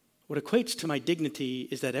 What equates to my dignity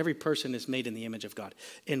is that every person is made in the image of God.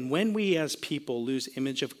 And when we as people lose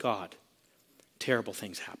image of God, terrible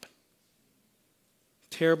things happen.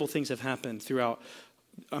 Terrible things have happened throughout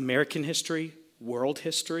American history, world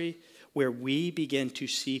history, where we begin to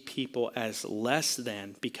see people as less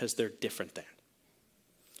than because they're different than.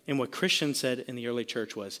 And what Christians said in the early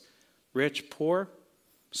church was, rich, poor,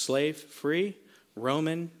 slave, free,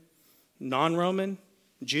 Roman, non-Roman,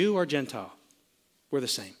 Jew or Gentile, we're the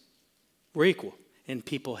same. We're equal. And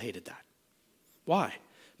people hated that. Why?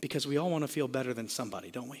 Because we all want to feel better than somebody,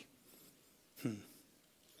 don't we?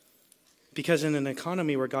 Because in an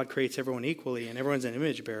economy where God creates everyone equally and everyone's an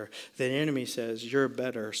image bearer, the enemy says, you're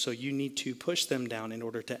better, so you need to push them down in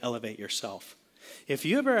order to elevate yourself. If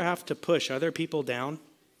you ever have to push other people down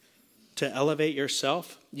to elevate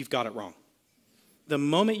yourself, you've got it wrong. The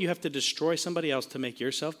moment you have to destroy somebody else to make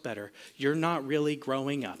yourself better, you're not really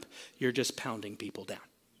growing up. You're just pounding people down.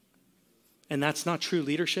 And that's not true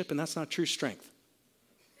leadership, and that's not true strength.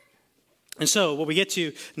 And so what we get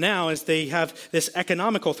to now is they have this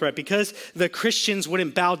economical threat. Because the Christians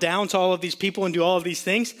wouldn't bow down to all of these people and do all of these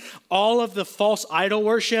things, all of the false idol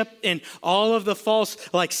worship and all of the false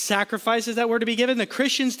sacrifices that were to be given, the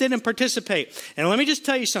Christians didn't participate. And let me just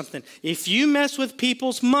tell you something. If you mess with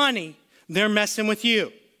people's money, they're messing with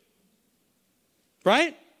you.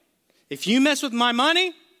 Right? If you mess with my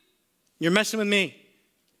money, you're messing with me.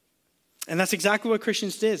 And that's exactly what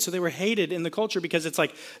Christians did. So they were hated in the culture because it's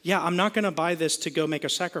like, yeah, I'm not going to buy this to go make a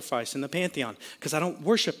sacrifice in the pantheon because I don't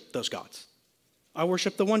worship those gods. I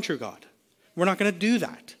worship the one true God. We're not going to do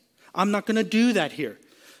that. I'm not going to do that here.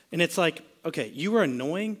 And it's like, okay, you were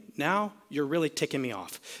annoying. Now you're really ticking me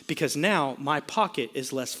off because now my pocket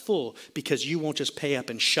is less full because you won't just pay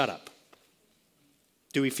up and shut up.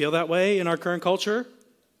 Do we feel that way in our current culture?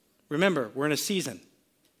 Remember, we're in a season.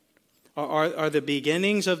 Are the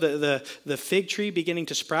beginnings of the fig tree beginning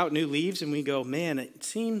to sprout new leaves? And we go, man, it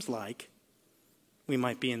seems like we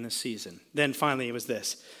might be in this season. Then finally it was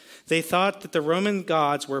this. They thought that the Roman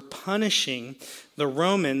gods were punishing the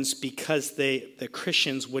Romans because the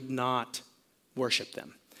Christians would not worship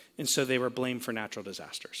them. And so they were blamed for natural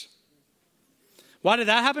disasters. Why did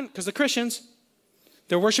that happen? Because the Christians,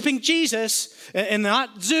 they're worshiping Jesus and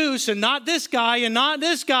not Zeus and not this guy and not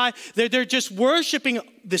this guy. They're just worshiping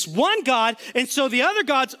this one God. And so the other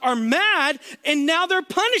gods are mad and now they're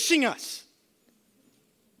punishing us.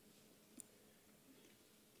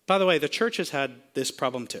 By the way, the church has had this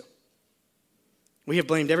problem too. We have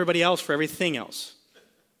blamed everybody else for everything else.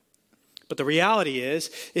 But the reality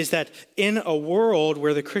is that in a world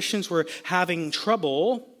where the Christians were having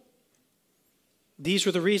trouble, these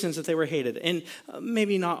were the reasons that they were hated. And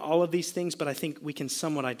maybe not all of these things, but I think we can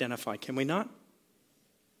somewhat identify. Can we not?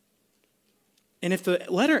 And if the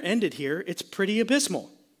letter ended here, it's pretty abysmal.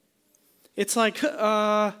 It's like,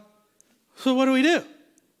 so what do we do?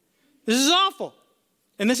 This is awful.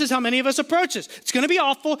 And this is how many of us approach this. It's going to be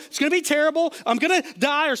awful. It's going to be terrible. I'm going to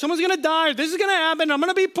die, or someone's going to die, or this is going to happen. I'm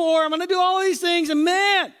going to be poor. I'm going to do all of these things. And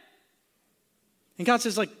man. And God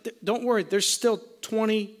says, don't worry. There's still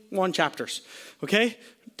 21 chapters. Okay?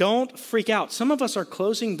 Don't freak out. Some of us are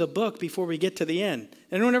closing the book before we get to the end.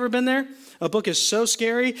 Anyone ever been there? A book is so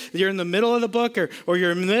scary. You're in the middle of the book or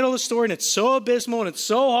you're in the middle of the story and it's so abysmal and it's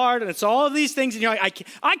so hard and it's all of these things. And you're like,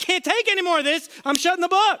 I can't take any more of this. I'm shutting the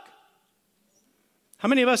book. How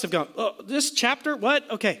many of us have gone, oh, this chapter? What?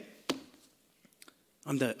 Okay.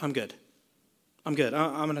 I'm good. I'm good.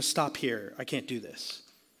 I'm going to stop here. I can't do this.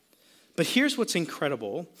 But here's what's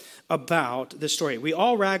incredible about this story. We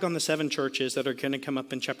all rag on the 7 churches that are going to come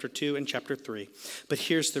up in chapter 2 and chapter 3. But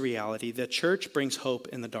here's the reality. The church brings hope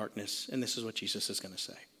in the darkness. And this is what Jesus is going to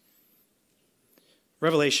say.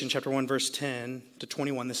 Revelation chapter 1, verse 10 to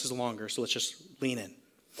 21. This is longer, so let's just lean in.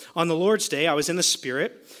 On the Lord's day, I was in the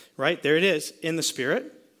Spirit. Right? There it is, in the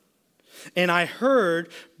Spirit. And I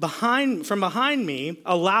heard from behind me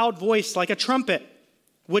a loud voice like a trumpet,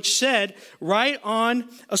 which said, write on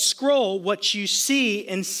a scroll what you see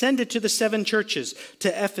and send it to the 7 churches, to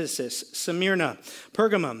Ephesus, Smyrna,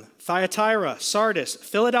 Pergamum, Thyatira, Sardis,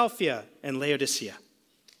 Philadelphia, and Laodicea.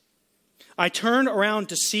 I turned around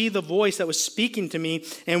to see the voice that was speaking to me,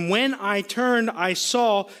 and when I turned, I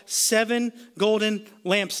saw 7 golden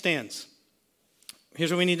lampstands. Here's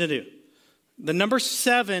what we need to do. The number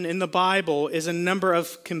 7 in the Bible is a number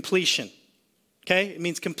of completion. Okay? It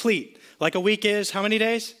means complete. Like a week is how many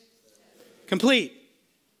days? Complete.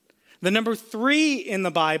 The number 3 in the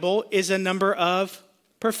Bible is a number of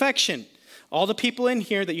perfection. All the people in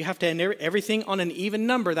here that you have to end everything on an even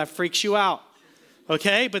number, that freaks you out.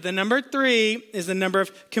 Okay? But the number 3 is the number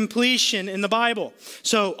of completion in the Bible.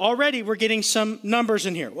 So already we're getting some numbers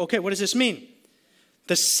in here. Okay, what does this mean?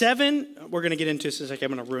 The 7, we're going to get into this in a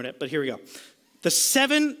second. I'm going to ruin it, but here we go. The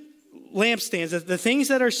 7 lampstands, the things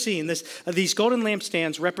that are seen, these golden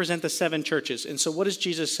lampstands represent the 7 churches. And so what is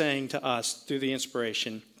Jesus saying to us through the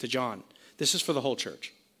inspiration to John? This is for the whole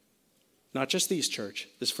church. Not just these church.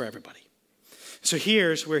 This is for everybody. So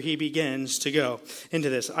here's where he begins to go into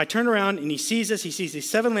this. I turn around and he sees this. He sees these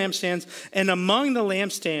 7 lampstands. And among the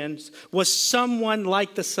lampstands was someone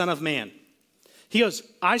like the Son of Man. He goes,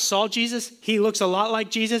 I saw Jesus. He looks a lot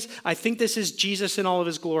like Jesus. I think this is Jesus in all of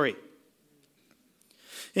his glory.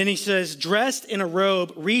 And he says, dressed in a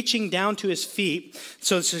robe reaching down to his feet.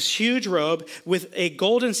 So it's this huge robe with a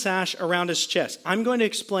golden sash around his chest. I'm going to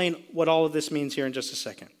explain what all of this means here in just a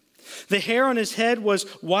second. The hair on his head was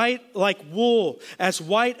white like wool, as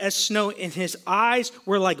white as snow, and his eyes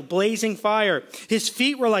were like blazing fire. His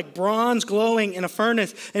feet were like bronze glowing in a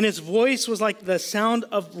furnace, and his voice was like the sound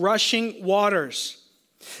of rushing waters.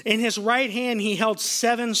 In his right hand, he held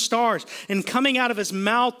 7 stars, and coming out of his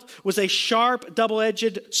mouth was a sharp,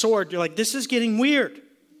 double-edged sword. You're like, this is getting weird.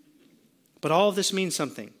 But all of this means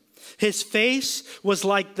something. His face was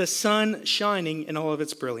like the sun shining in all of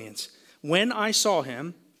its brilliance. When I saw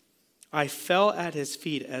him, I fell at his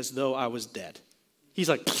feet as though I was dead. He's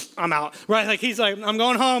like, I'm out, right? Like, he's like, I'm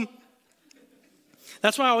going home.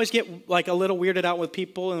 That's why I always get like a little weirded out with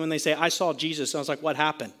people. And when they say, I saw Jesus, I was like, what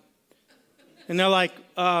happened? And they're like,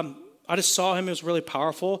 I just saw him. It was really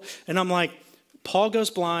powerful. And I'm like, Paul goes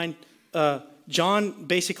blind. John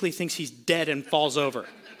basically thinks he's dead and falls over.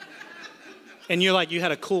 And you're like, you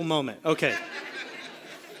had a cool moment. Okay.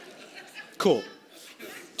 Cool.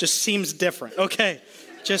 Just seems different. Okay.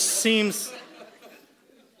 Just seems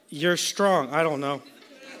you're strong. I don't know.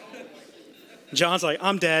 John's like,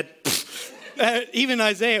 I'm dead. Even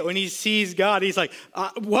Isaiah, when he sees God, he's like,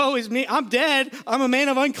 woe is me. I'm dead. I'm a man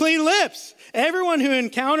of unclean lips. Everyone who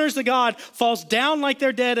encounters the God falls down like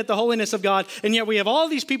they're dead at the holiness of God. And yet we have all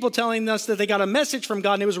these people telling us that they got a message from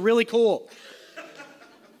God and it was really cool.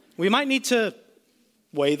 We might need to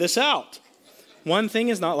weigh this out. One thing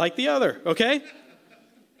is not like the other, okay?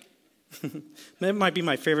 That might be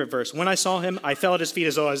my favorite verse. When I saw him, I fell at his feet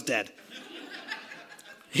as though I was dead.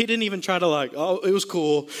 He didn't even try to like, oh, it was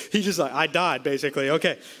cool. He just like, I died, basically.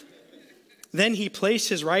 Okay. Then he placed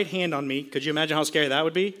his right hand on me. Could you imagine how scary that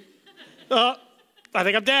would be? I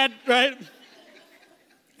think I'm dead, right?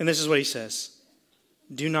 And this is what he says.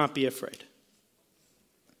 Do not be afraid.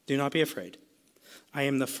 Do not be afraid. I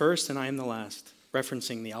am the first and I am the last,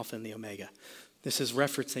 referencing the Alpha and the Omega. This is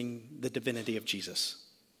referencing the divinity of Jesus.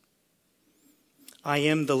 I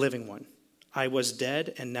am the living one. I was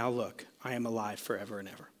dead, and now look, I am alive forever and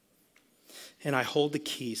ever. And I hold the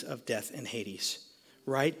keys of death and Hades.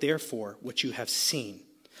 Write, therefore, what you have seen,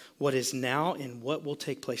 what is now and what will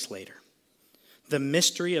take place later. The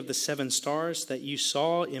mystery of the 7 stars that you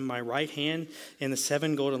saw in my right hand and the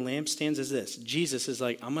 7 golden lampstands is this. Jesus is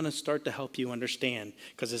like, I'm going to start to help you understand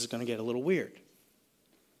because this is going to get a little weird.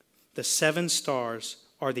 The 7 stars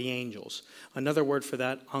are the angels. Another word for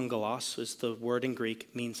that, angelos, is the word in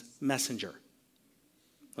Greek, means messenger.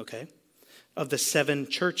 Okay? Of the 7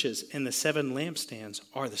 churches, and the 7 lampstands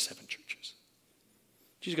are the 7 churches.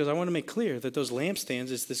 Jesus goes, I want to make clear that those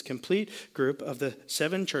lampstands is this complete group of the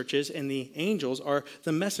 7 churches, and the angels are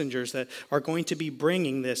the messengers that are going to be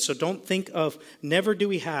bringing this. So don't think of, never do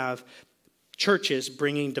we have churches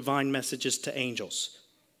bringing divine messages to angels.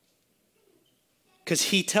 Because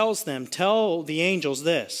he tells them, tell the angels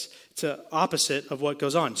this. It's the opposite of what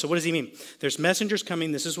goes on. So what does he mean? There's messengers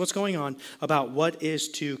coming. This is what's going on about what is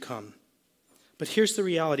to come. But here's the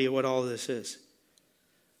reality of what all of this is.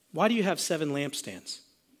 Why do you have 7 lampstands?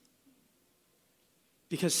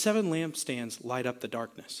 Because 7 lampstands light up the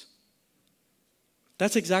darkness.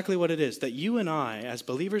 That's exactly what it is, that you and I, as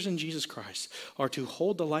believers in Jesus Christ, are to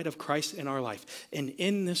hold the light of Christ in our life. And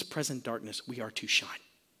in this present darkness, we are to shine.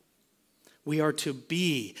 We are to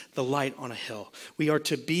be the light on a hill. We are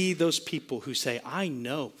to be those people who say, I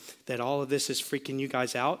know that all of this is freaking you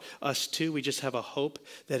guys out. Us too, we just have a hope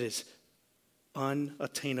that is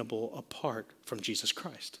unattainable apart from Jesus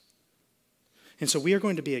Christ. And so we are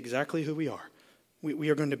going to be exactly who we are. We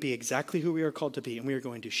are going to be exactly who we are called to be, and we are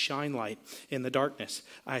going to shine light in the darkness.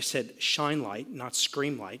 I said shine light, not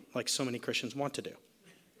scream light, like so many Christians want to do.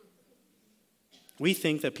 We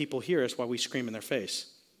think that people hear us while we scream in their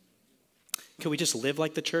face. Can we just live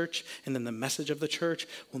like the church, and then the message of the church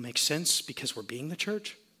will make sense because we're being the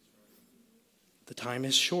church? The time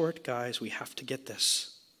is short, guys. We have to get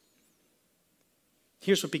this.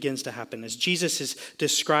 Here's what begins to happen. As Jesus is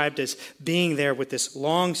described as being there with this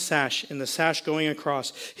long sash and the sash going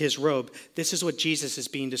across his robe, this is what Jesus is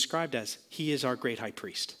being described as. He is our great high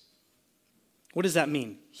priest. What does that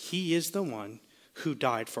mean? He is the one who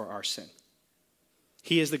died for our sin.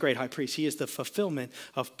 He is the great high priest. He is the fulfillment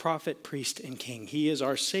of prophet, priest, and king. He is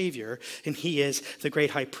our Savior, and he is the great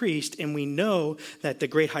high priest. And we know that the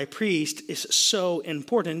great high priest is so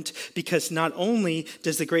important because not only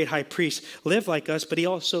does the great high priest live like us, but he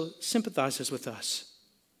also sympathizes with us.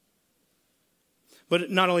 But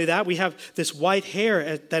not only that, we have this white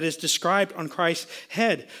hair that is described on Christ's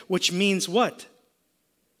head, which means what?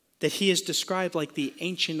 That he is described like the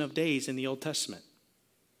Ancient of Days in the Old Testament.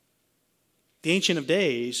 The Ancient of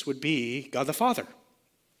Days would be God the Father.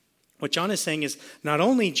 What John is saying is not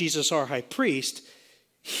only Jesus our high priest,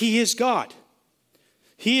 he is God.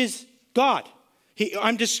 He is God.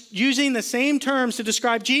 I'm just using the same terms to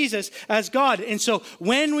describe Jesus as God. And so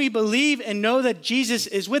when we believe and know that Jesus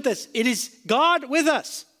is with us, it is God with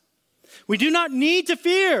us. We do not need to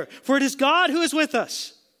fear, for it is God who is with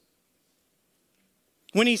us.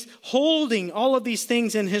 When he's holding all of these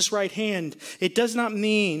things in his right hand, it does not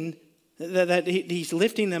mean that he's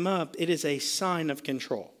lifting them up. It is a sign of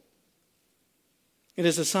control. It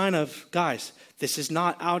is a sign of, guys, this is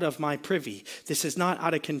not out of my privy. This is not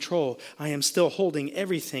out of control. I am still holding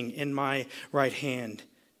everything in my right hand.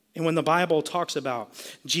 And when the Bible talks about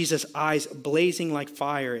Jesus' eyes blazing like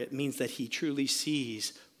fire, it means that he truly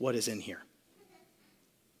sees what is in here.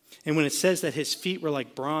 And when it says that his feet were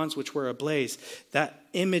like bronze, which were ablaze, that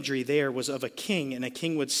imagery there was of a king, and a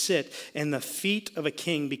king would sit, and the feet of a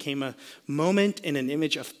king became a moment and an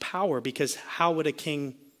image of power, because how would a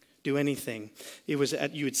king do anything? You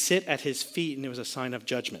would sit at his feet, and it was a sign of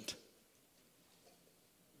judgment.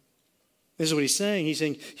 This is what he's saying. He's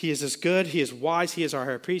saying he is as good, he is wise, he is our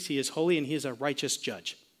high priest, he is holy, and he is a righteous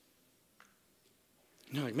judge.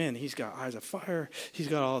 You're like, man, he's got eyes of fire. He's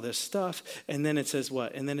got all this stuff. And then it says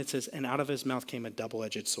what? And then it says, and out of his mouth came a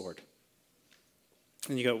double-edged sword.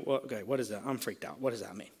 And you go, well, okay, what is that? I'm freaked out. What does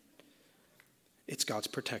that mean? It's God's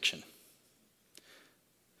protection.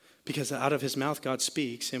 Because out of his mouth God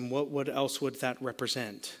speaks, and what else would that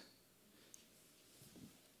represent?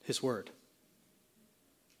 His word.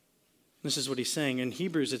 This is what he's saying. In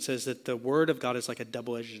Hebrews, it says that the word of God is like a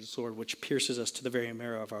double-edged sword, which pierces us to the very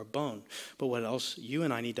marrow of our bone. But what else you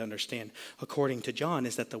and I need to understand, according to John,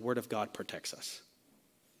 is that the word of God protects us.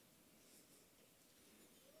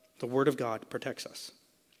 The word of God protects us.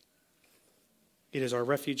 It is our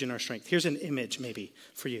refuge and our strength. Here's an image maybe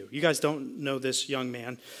for you. You guys don't know this young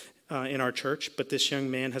man in our church, but this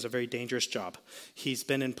young man has a very dangerous job. He's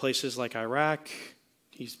been in places like Iraq.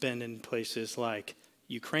 He's been in places like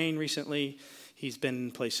Ukraine recently. He's been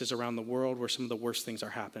in places around the world where some of the worst things are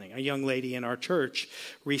happening. A young lady in our church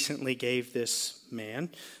recently gave this man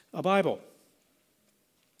a Bible.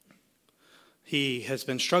 He has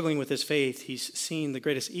been struggling with his faith. He's seen the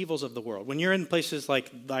greatest evils of the world. When you're in places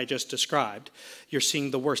like I just described, you're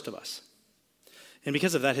seeing the worst of us. And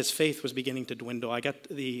because of that, his faith was beginning to dwindle. I got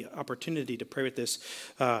the opportunity to pray with this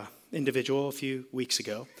individual a few weeks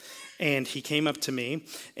ago. And he came up to me,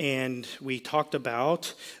 and we talked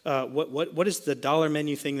about what is the dollar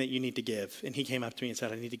menu thing that you need to give. And he came up to me and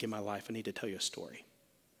said, I need to give my life. I need to tell you a story.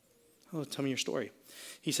 Oh, tell me your story.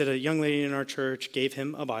 He said a young lady in our church gave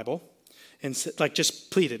him a Bible and just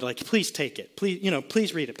pleaded, like, please take it.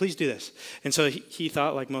 Please read it. Please do this. And so he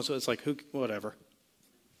thought, like most of us, like, whatever.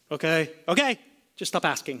 Okay, just stop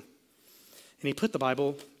asking. And he put the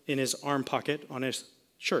Bible in his arm pocket on his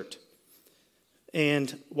shirt.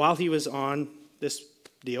 And while he was on this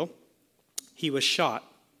deal, he was shot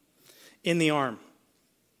in the arm,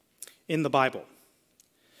 in the Bible.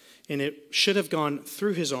 And it should have gone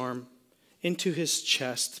through his arm into his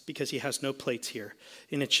chest because he has no plates here.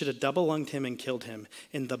 And it should have double-lunged him and killed him.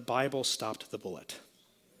 And the Bible stopped the bullet.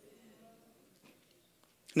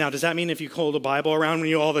 Now, does that mean if you hold a Bible around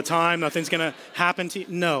you all the time, nothing's going to happen to you?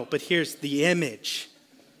 No, but here's the image.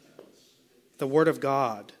 The Word of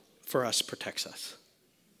God for us protects us.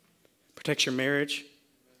 Protects your marriage,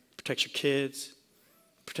 protects your kids,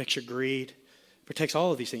 protects your greed, protects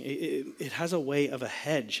all of these things. It has a way of a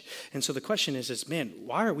hedge. And so the question is, man,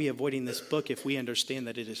 why are we avoiding this book if we understand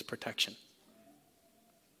that it is protection?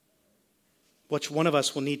 Which one of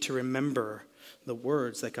us will need to remember the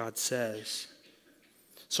words that God says?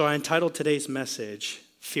 So I entitled today's message,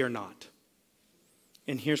 Fear Not.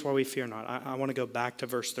 And here's why we fear not. I want to go back to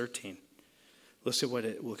verse 13.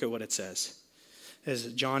 Look at what it says.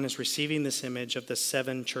 As John is receiving this image of the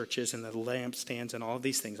 7 churches and the lampstands and all of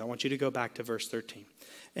these things, I want you to go back to verse 13.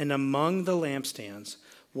 And among the lampstands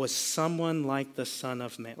was someone like the Son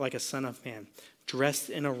of Man, like a son of man, dressed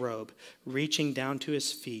in a robe, reaching down to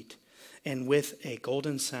his feet, and with a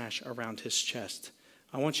golden sash around his chest.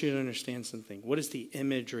 I want you to understand something. What is the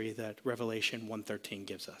imagery that Revelation 1:13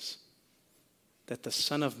 gives us? That the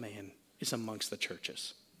Son of Man is amongst the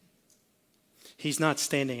churches. He's not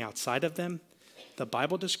standing outside of them. The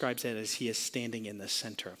Bible describes it as he is standing in the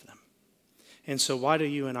center of them. And so why do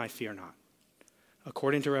you and I fear not?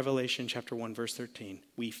 According to Revelation chapter 1, verse 13,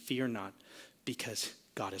 we fear not because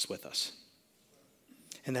God is with us.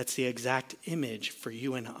 And that's the exact image for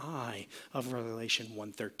you and I of Revelation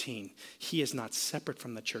 1:13. He is not separate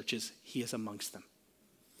from the churches. He is amongst them.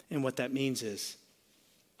 And what that means is,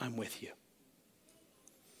 I'm with you.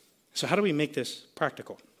 So how do we make this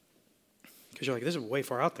practical? Because you're like, this is way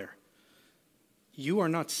far out there. You are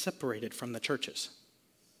not separated from the churches.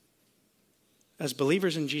 As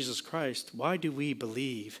believers in Jesus Christ, why do we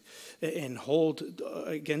believe and hold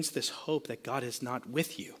against this hope that God is not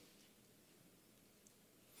with you?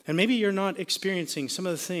 And maybe you're not experiencing some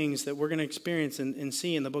of the things that we're going to experience and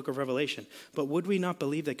see in the book of Revelation, but would we not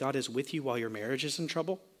believe that God is with you while your marriage is in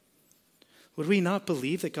trouble? Would we not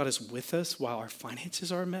believe that God is with us while our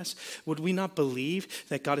finances are a mess? Would we not believe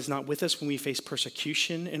that God is not with us when we face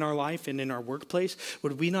persecution in our life and in our workplace?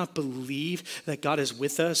 Would we not believe that God is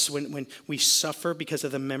with us when we suffer because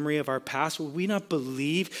of the memory of our past? Would we not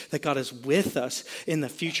believe that God is with us in the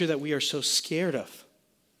future that we are so scared of?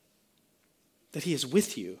 That he is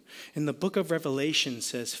with you. And the book of Revelation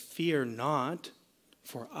says, fear not,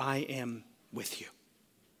 for I am with you.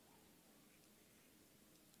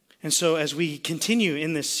 And so as we continue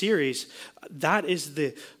in this series, that is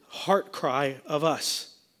the heart cry of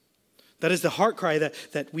us. That is the heart cry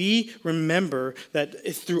that we remember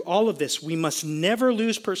that through all of this, we must never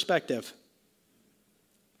lose perspective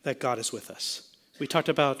that God is with us. We talked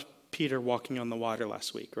about Peter walking on the water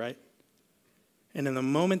last week, right? And in the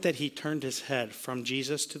moment that he turned his head from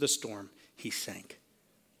Jesus to the storm, he sank.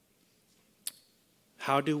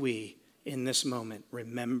 How do we, in this moment,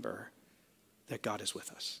 remember that God is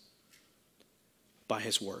with us? By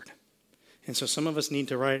his word. And so some of us need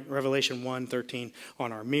to write Revelation 1:13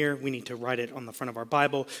 on our mirror. We need to write it on the front of our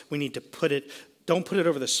Bible. We need to put it, don't put it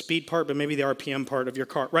over the speed part, but maybe the RPM part of your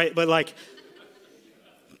car, right? But like,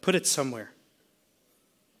 put it somewhere.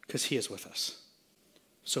 Because he is with us.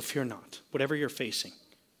 So fear not. Whatever you're facing,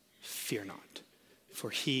 fear not. For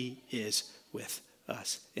he is with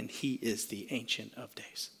us. And he is the Ancient of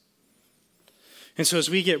Days. And so as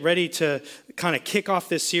we get ready to kind of kick off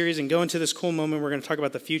this series and go into this cool moment, we're going to talk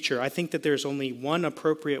about the future. I think that there's only one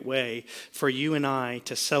appropriate way for you and I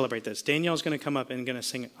to celebrate this. Danielle's going to come up and going to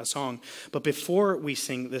sing a song. But before we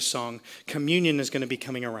sing this song, communion is going to be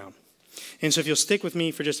coming around. And so if you'll stick with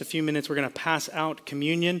me for just a few minutes, we're going to pass out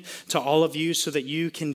communion to all of you so that you can